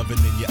 long loving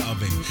in your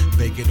oven,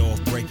 bake it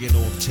off, break it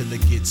off till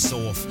it gets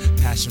soft,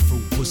 passion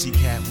fruit,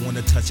 pussycat,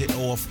 wanna touch it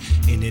off,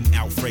 in and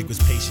out,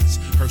 fragrance patience,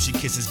 Hershey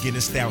kisses, getting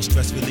style,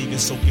 stress relieving,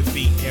 soak your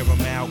feet, air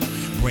them out,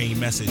 brain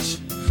message,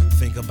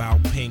 think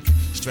about pink,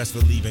 stress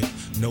relieving,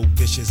 no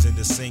dishes in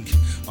the sink,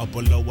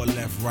 upper, lower,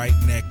 left, right,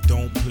 neck,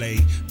 don't play,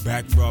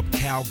 back rub,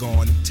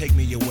 Calgon, take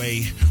me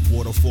away,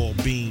 waterfall,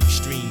 beam,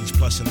 streams,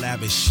 plush and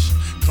lavish,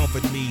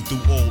 comfort me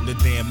through all the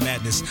damn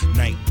madness,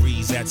 night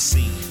breeze at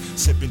sea,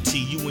 sipping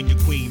tea, you and your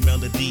queen,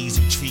 melodies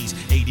and trees,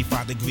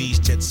 85 degrees,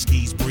 jet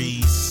skis,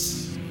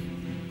 breeze,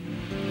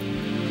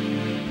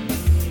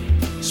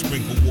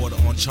 sprinkle water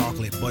on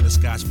chocolate,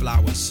 butterscotch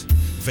flowers,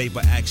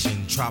 vapor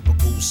action,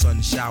 tropical sun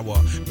shower,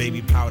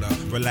 baby powder,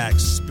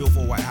 relax, spill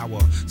for an hour,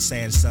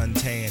 sand, sun,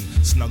 tan,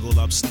 snuggle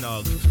up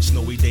snug,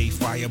 snowy day,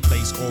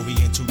 fireplace,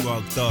 oriental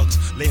rug, thugs,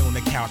 lay on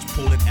the couch,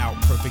 pull it out,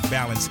 perfect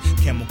balance,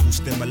 chemical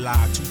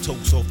stimuli, 2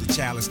 tokes off the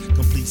chalice,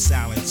 complete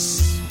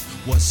silence.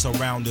 What's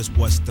around us,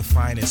 what's the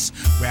finest?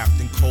 Wrapped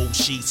in cold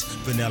sheets,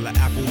 vanilla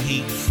apple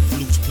heat.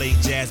 Flutes play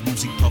jazz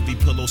music, puffy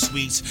pillow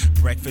sweets.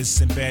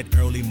 Breakfast in bed,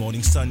 early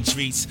morning sun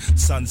treats.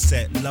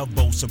 Sunset, love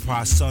boat,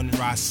 surprise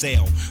sunrise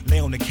sail. Lay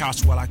on the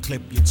couch while I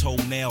clip your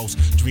toenails.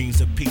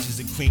 Dreams of peaches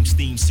and cream,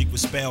 steam, secret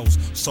spells.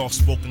 Soft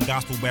spoken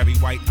gospel, Barry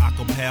White,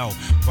 acapella.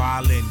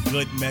 Violin,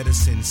 good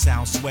medicine,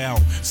 sound swell.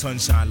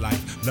 Sunshine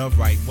life, love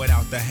right,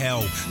 without the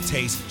hell.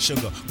 Taste,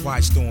 sugar,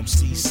 quiet storm,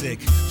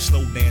 seasick.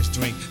 Slow dance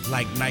drink,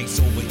 like nights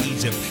over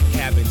Egypt,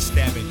 cabin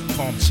stabbing,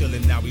 calm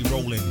chilling, now we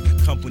rolling.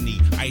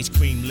 Company, ice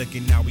cream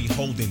licking, now we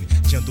holding.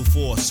 Gentle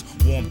force,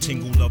 warm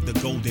tingle of the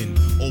golden.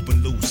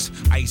 Open loose,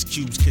 ice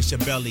cubes kiss your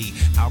belly.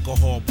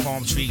 Alcohol,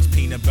 palm trees,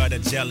 peanut butter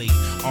jelly.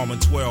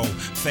 Almond twirl,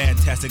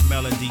 fantastic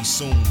melody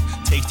soon.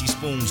 Tasty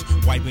spoons,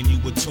 wiping you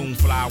with tune.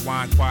 Fly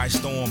wine, quiet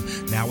storm,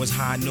 now it's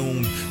high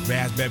noon.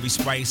 Raspberry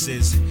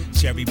spices,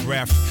 cherry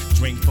breath.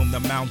 Drink from the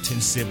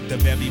mountain, sip the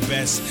very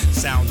best.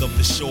 Sound of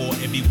the shore,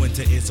 every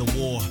winter is a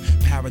war.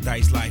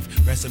 Paradise life,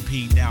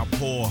 recipe now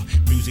pour.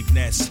 Music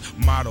nest,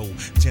 motto,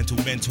 gentle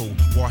mental.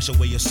 Wash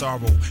away your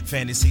sorrow.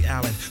 Fantasy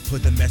Island,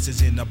 put the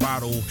message in a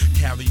bottle.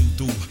 Carry you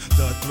through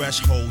the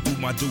threshold, do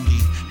my duty.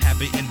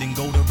 Happy ending,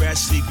 go to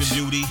rest, sleeping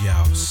beauty.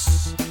 Yo,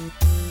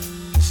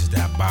 this is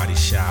that body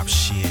shop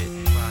shit.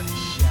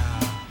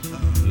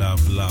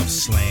 Love, love,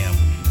 slam.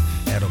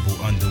 Edible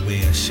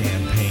underwear,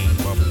 champagne,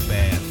 bubble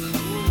bath.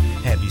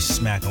 Have you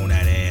smack on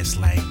that ass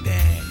like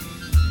that.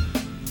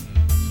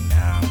 You know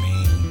what I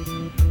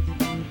mean?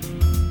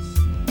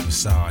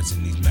 Massage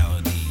in these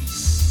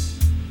melodies.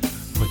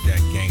 Put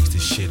that gangster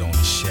shit on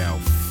the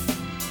shelf.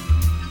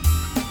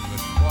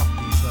 Fuck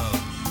these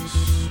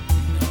hoes.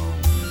 You know,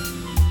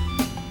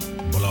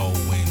 blow,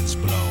 winds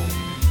blow.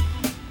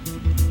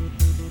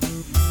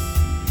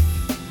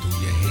 Through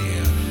your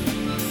hair.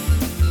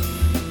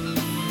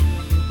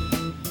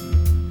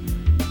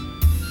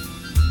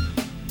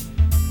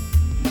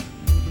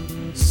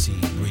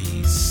 Sea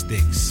breeze,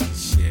 sticks and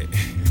shit.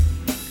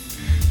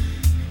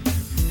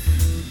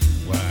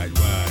 Wide.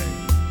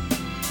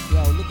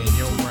 Yo, look In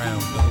your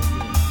round, though.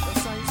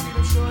 That's how you see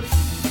them shorty?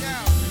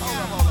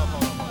 Hold up.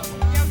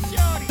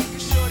 Yo,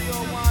 shorty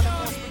on wine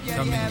up on spaghetti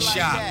Come in head the like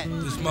shop. that.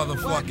 This What? I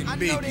motherfucking know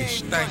beak they is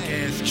ain't stank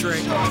playing. ass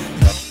trick.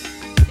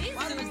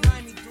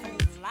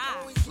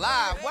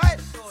 Live, what?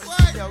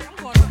 What? Yo,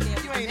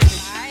 you ain't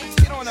even.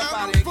 Get on up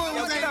out of here.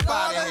 Yo, get up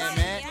out of here,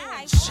 man.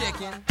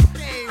 Chicken.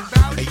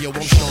 Hey yo,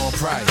 I'm Sean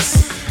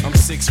Price. I'm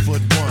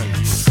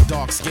 6'1",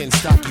 dark skin,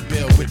 stocky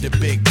build with the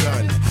big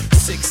gun.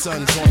 6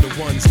 sons on the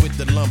ones with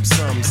the lump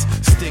sums.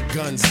 Stick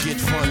guns, get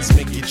funds,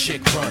 make your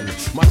chick run.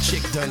 My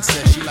chick done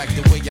said she like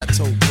the way I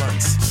told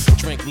blunts.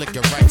 Drink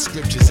liquor, write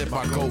scriptures if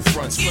I go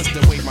fronts. Plus the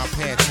way my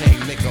pants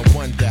hang, make her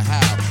wonder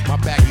how. My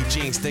baggy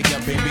jeans stay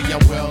up, baby,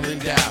 I'm well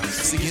endowed.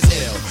 See, it's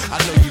ill. I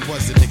know you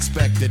wasn't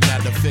expected. Now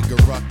the figure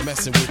up,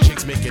 messing with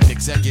chicks, making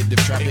executive,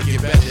 try to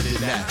get better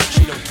than that.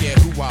 She don't care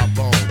who I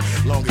bone,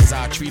 long as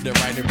I treat her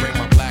right and bring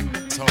my black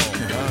home.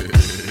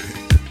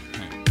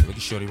 Look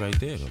at shorty right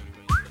there, though.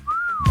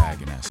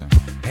 Bagging that son.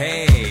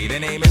 Hey, the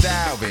name is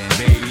Alvin,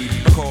 baby.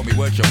 Call me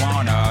what you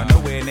wanna.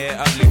 Nowhere near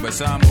ugly, but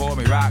some call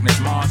me Rockness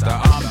Monster.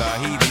 I'm the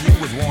heathen.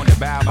 You was warned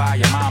about by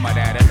your mama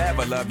that I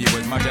never love you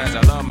as much as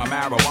I love my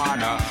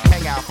marijuana.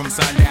 Hang out from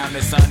sundown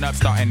to sun up,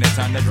 starting to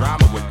turn the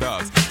drama with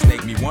thugs.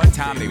 Snake me one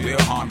time, they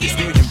will harm you.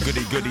 Still, you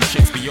goody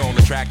chicks be all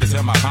attracted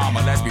to my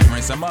karma. Let's be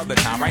friends some other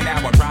time. Right now,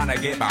 I'm trying to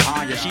get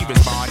behind you. She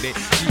responded.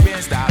 She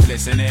been stopped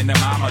listening to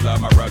mama.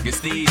 Love my rugged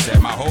steed.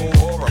 Said my whole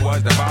aura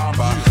was the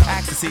bomber.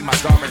 Asked to see my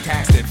scar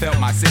cast and felt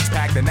my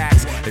 6-pack the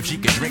axe. If she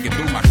could drink it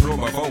through my straw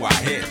before I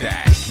hit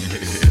that.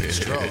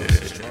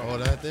 Straw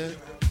that there?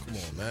 Come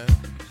on, man.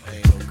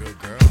 Ain't no good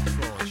girl. What's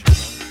wrong with you,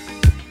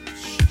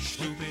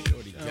 Stupid.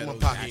 Shorty,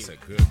 That's a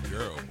good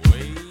girl,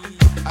 boy.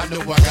 I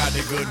know I got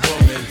a good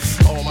woman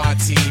on my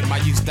team. I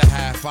used to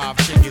have 5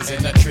 chickens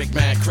and a trick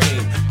man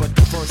cream. But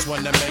the first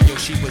one I met, yo,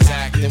 she was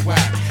acting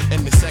whack.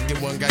 And the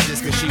second one got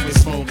this cause she was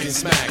smoking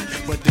smack.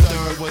 But the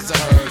third was a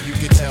her, you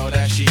could tell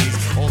that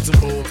she's on some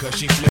bull cause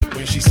she flipped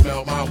when she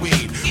smelled my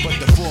weed. But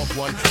the fourth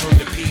one, her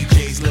the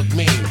PJs look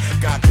mean.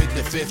 Got picked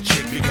the 5th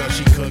chick because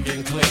she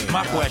cooking clean.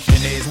 My question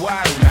is,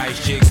 why do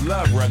nice chicks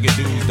love rugged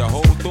dudes? The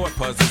whole thought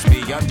puzzles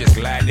me, I'm just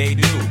glad they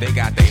do. They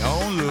got their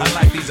own look.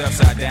 Unlike these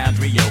upside down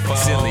 3-4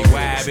 silly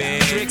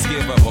wabbit tricks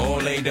give up all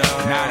they do.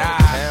 Not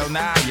I, hell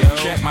nah, yo.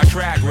 Check my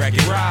track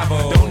record,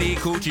 bravo. Don't need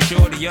coochie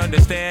shorty,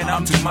 understand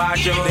I'm too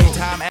macho. They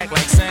time act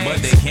like saints,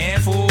 but they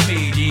can't fool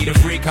me. G, the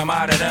freak come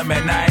out of them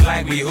at night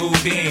like we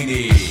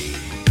Houdini.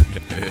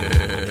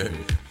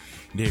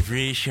 The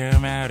freak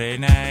come out at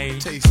night.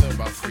 Tell you something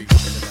about freaks.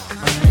 You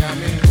know what I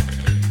mean?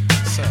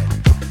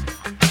 Son,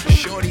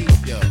 Shorty,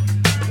 yo,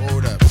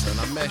 hold up, son.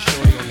 I met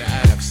Shorty on the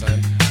Ave,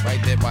 son,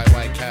 right there by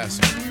White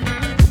Castle.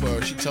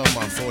 Well, she told me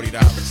about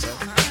 $40,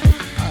 son.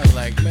 I was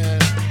like,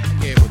 man, I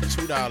gave her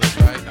 $2,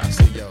 right? I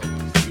said, yo,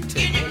 you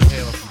take one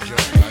hair off your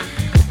joint, right?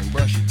 And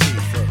brush your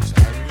teeth first,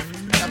 right?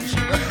 After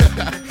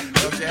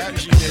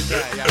she did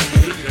that,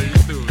 You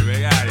stupid,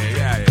 man. Got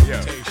it,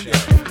 yo. take shit.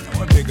 I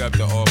want to pick up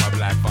to all my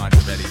black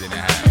Fontavellis in the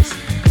house.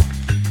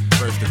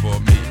 First of all,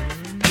 me,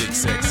 Big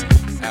Sexy,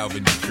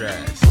 Alvin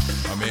Trash.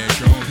 My man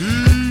Sean,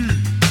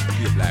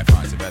 he a black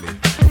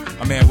Fontavelli.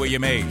 My man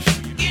William H,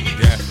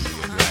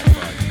 definitely a black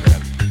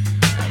Fontavelli.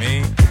 I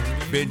mean,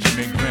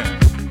 Benjamin Grimm,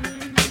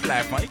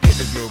 black Fontavelli. You get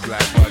this little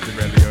black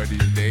Fontavelli on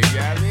these days, you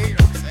know what I mean? You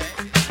know what I'm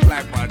saying?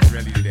 Black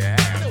Fontavelli in the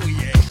house. Oh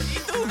yeah, you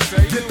do,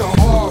 son. Get the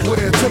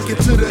hardware, take it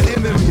to the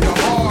enemy. The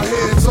hard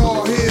heads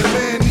all here,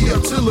 man, the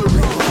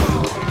artillery.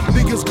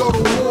 Niggas go to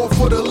war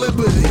for the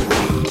liberty.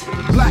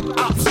 Black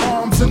ops,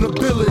 arms, and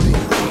ability.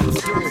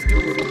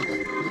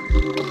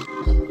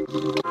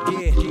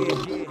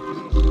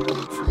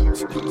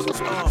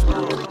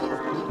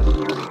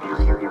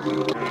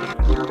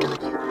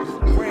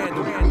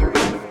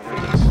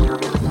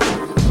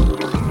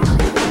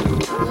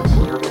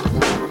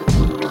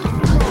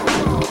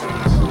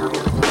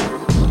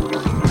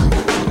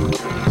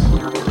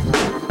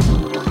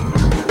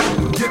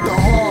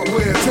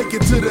 Take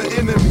it to the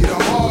enemy, the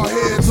hard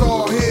heads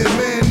all here,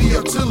 man, the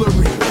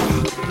artillery.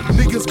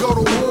 Niggas go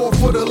to war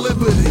for the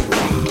liberty.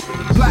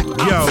 Black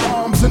ops,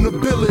 arms, and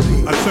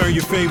ability. I turn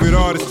your favorite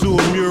artist to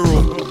a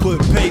mural.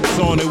 Put papes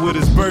on it with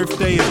his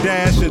birthday, a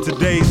dash, and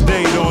today's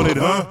date on it,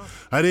 huh?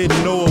 I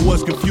didn't know it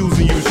was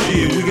confusing you,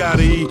 shit. We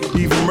gotta eat,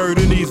 even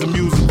murder needs a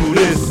musical.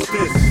 This.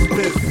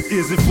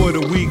 Is it for the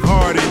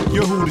weak-hearted?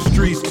 You're who the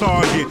streets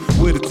target.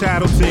 With a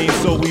tattle team,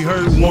 so we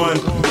hurt one.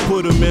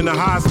 Put them in the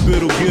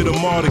hospital, get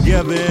them all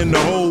together in the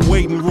whole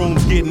waiting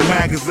room's getting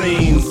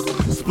magazines.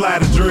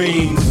 Splatter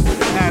dreams.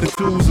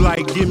 Attitudes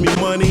like give me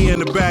money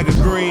and a bag of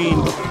green.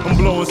 I'm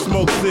blowing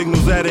smoke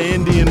signals at an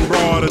Indian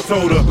broad. I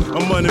told her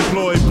I'm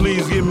unemployed,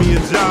 please give me a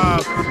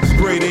job. It's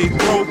grade 8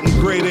 broke and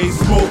grade 8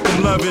 smoke,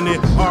 I'm loving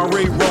it.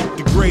 R8 wrote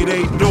the grade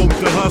 8 dope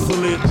to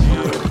hustle it.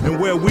 And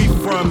where we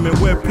from and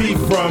where P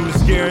from,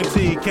 it's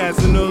guaranteed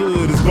cats in the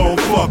hood is gon'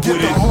 fuck with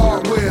it. Get the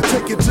hardware,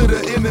 take it to the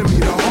enemy.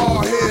 The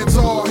hard heads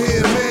all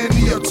here, man,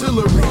 the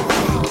artillery.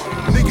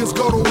 Niggas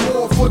go to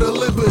war for the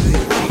liberty.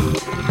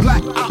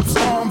 Black ops,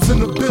 arms,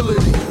 and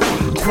ability.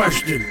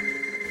 Question.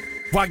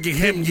 Why you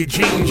hem your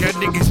jeans? Y'all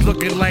niggas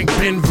looking like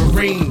Ben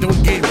Vereen.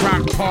 Don't get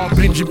rock Paul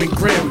Benjamin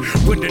Grimm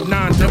with the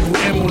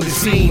 9-double-M on the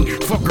scene.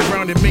 Fuck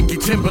around and make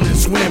your Timberland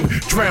swim.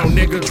 Drown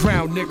nigga.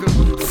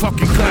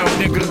 Fucking clown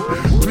nigga.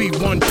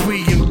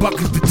 313 and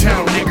Buck is the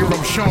town nigga.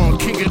 I'm Sean,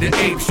 king of the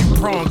apes. You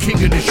prawn,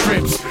 king of the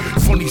shrimps.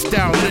 Funny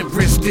style, limp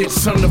wristed,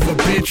 son of a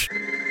bitch.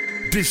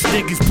 This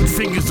niggas put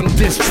fingers on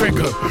this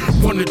trigger.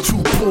 1 or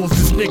 2 pulls,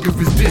 this nigga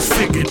is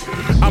disfigured.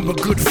 I'm a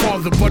good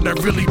father, but I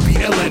really be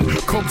illin'.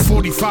 Coke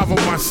 45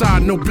 on my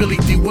side, no Billy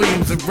D.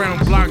 Williams.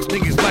 Around blocks,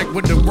 niggas like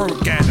where the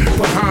work at.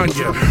 Behind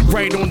ya,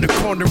 right on the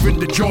corner in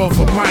the jaw of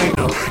a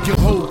minor. Your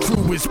whole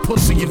crew is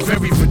pussy and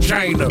very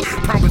vagina.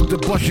 Promise to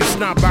bust your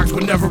snot box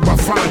whenever I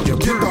find ya.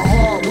 Get the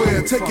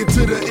hardware, take it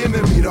to the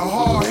enemy. The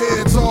hard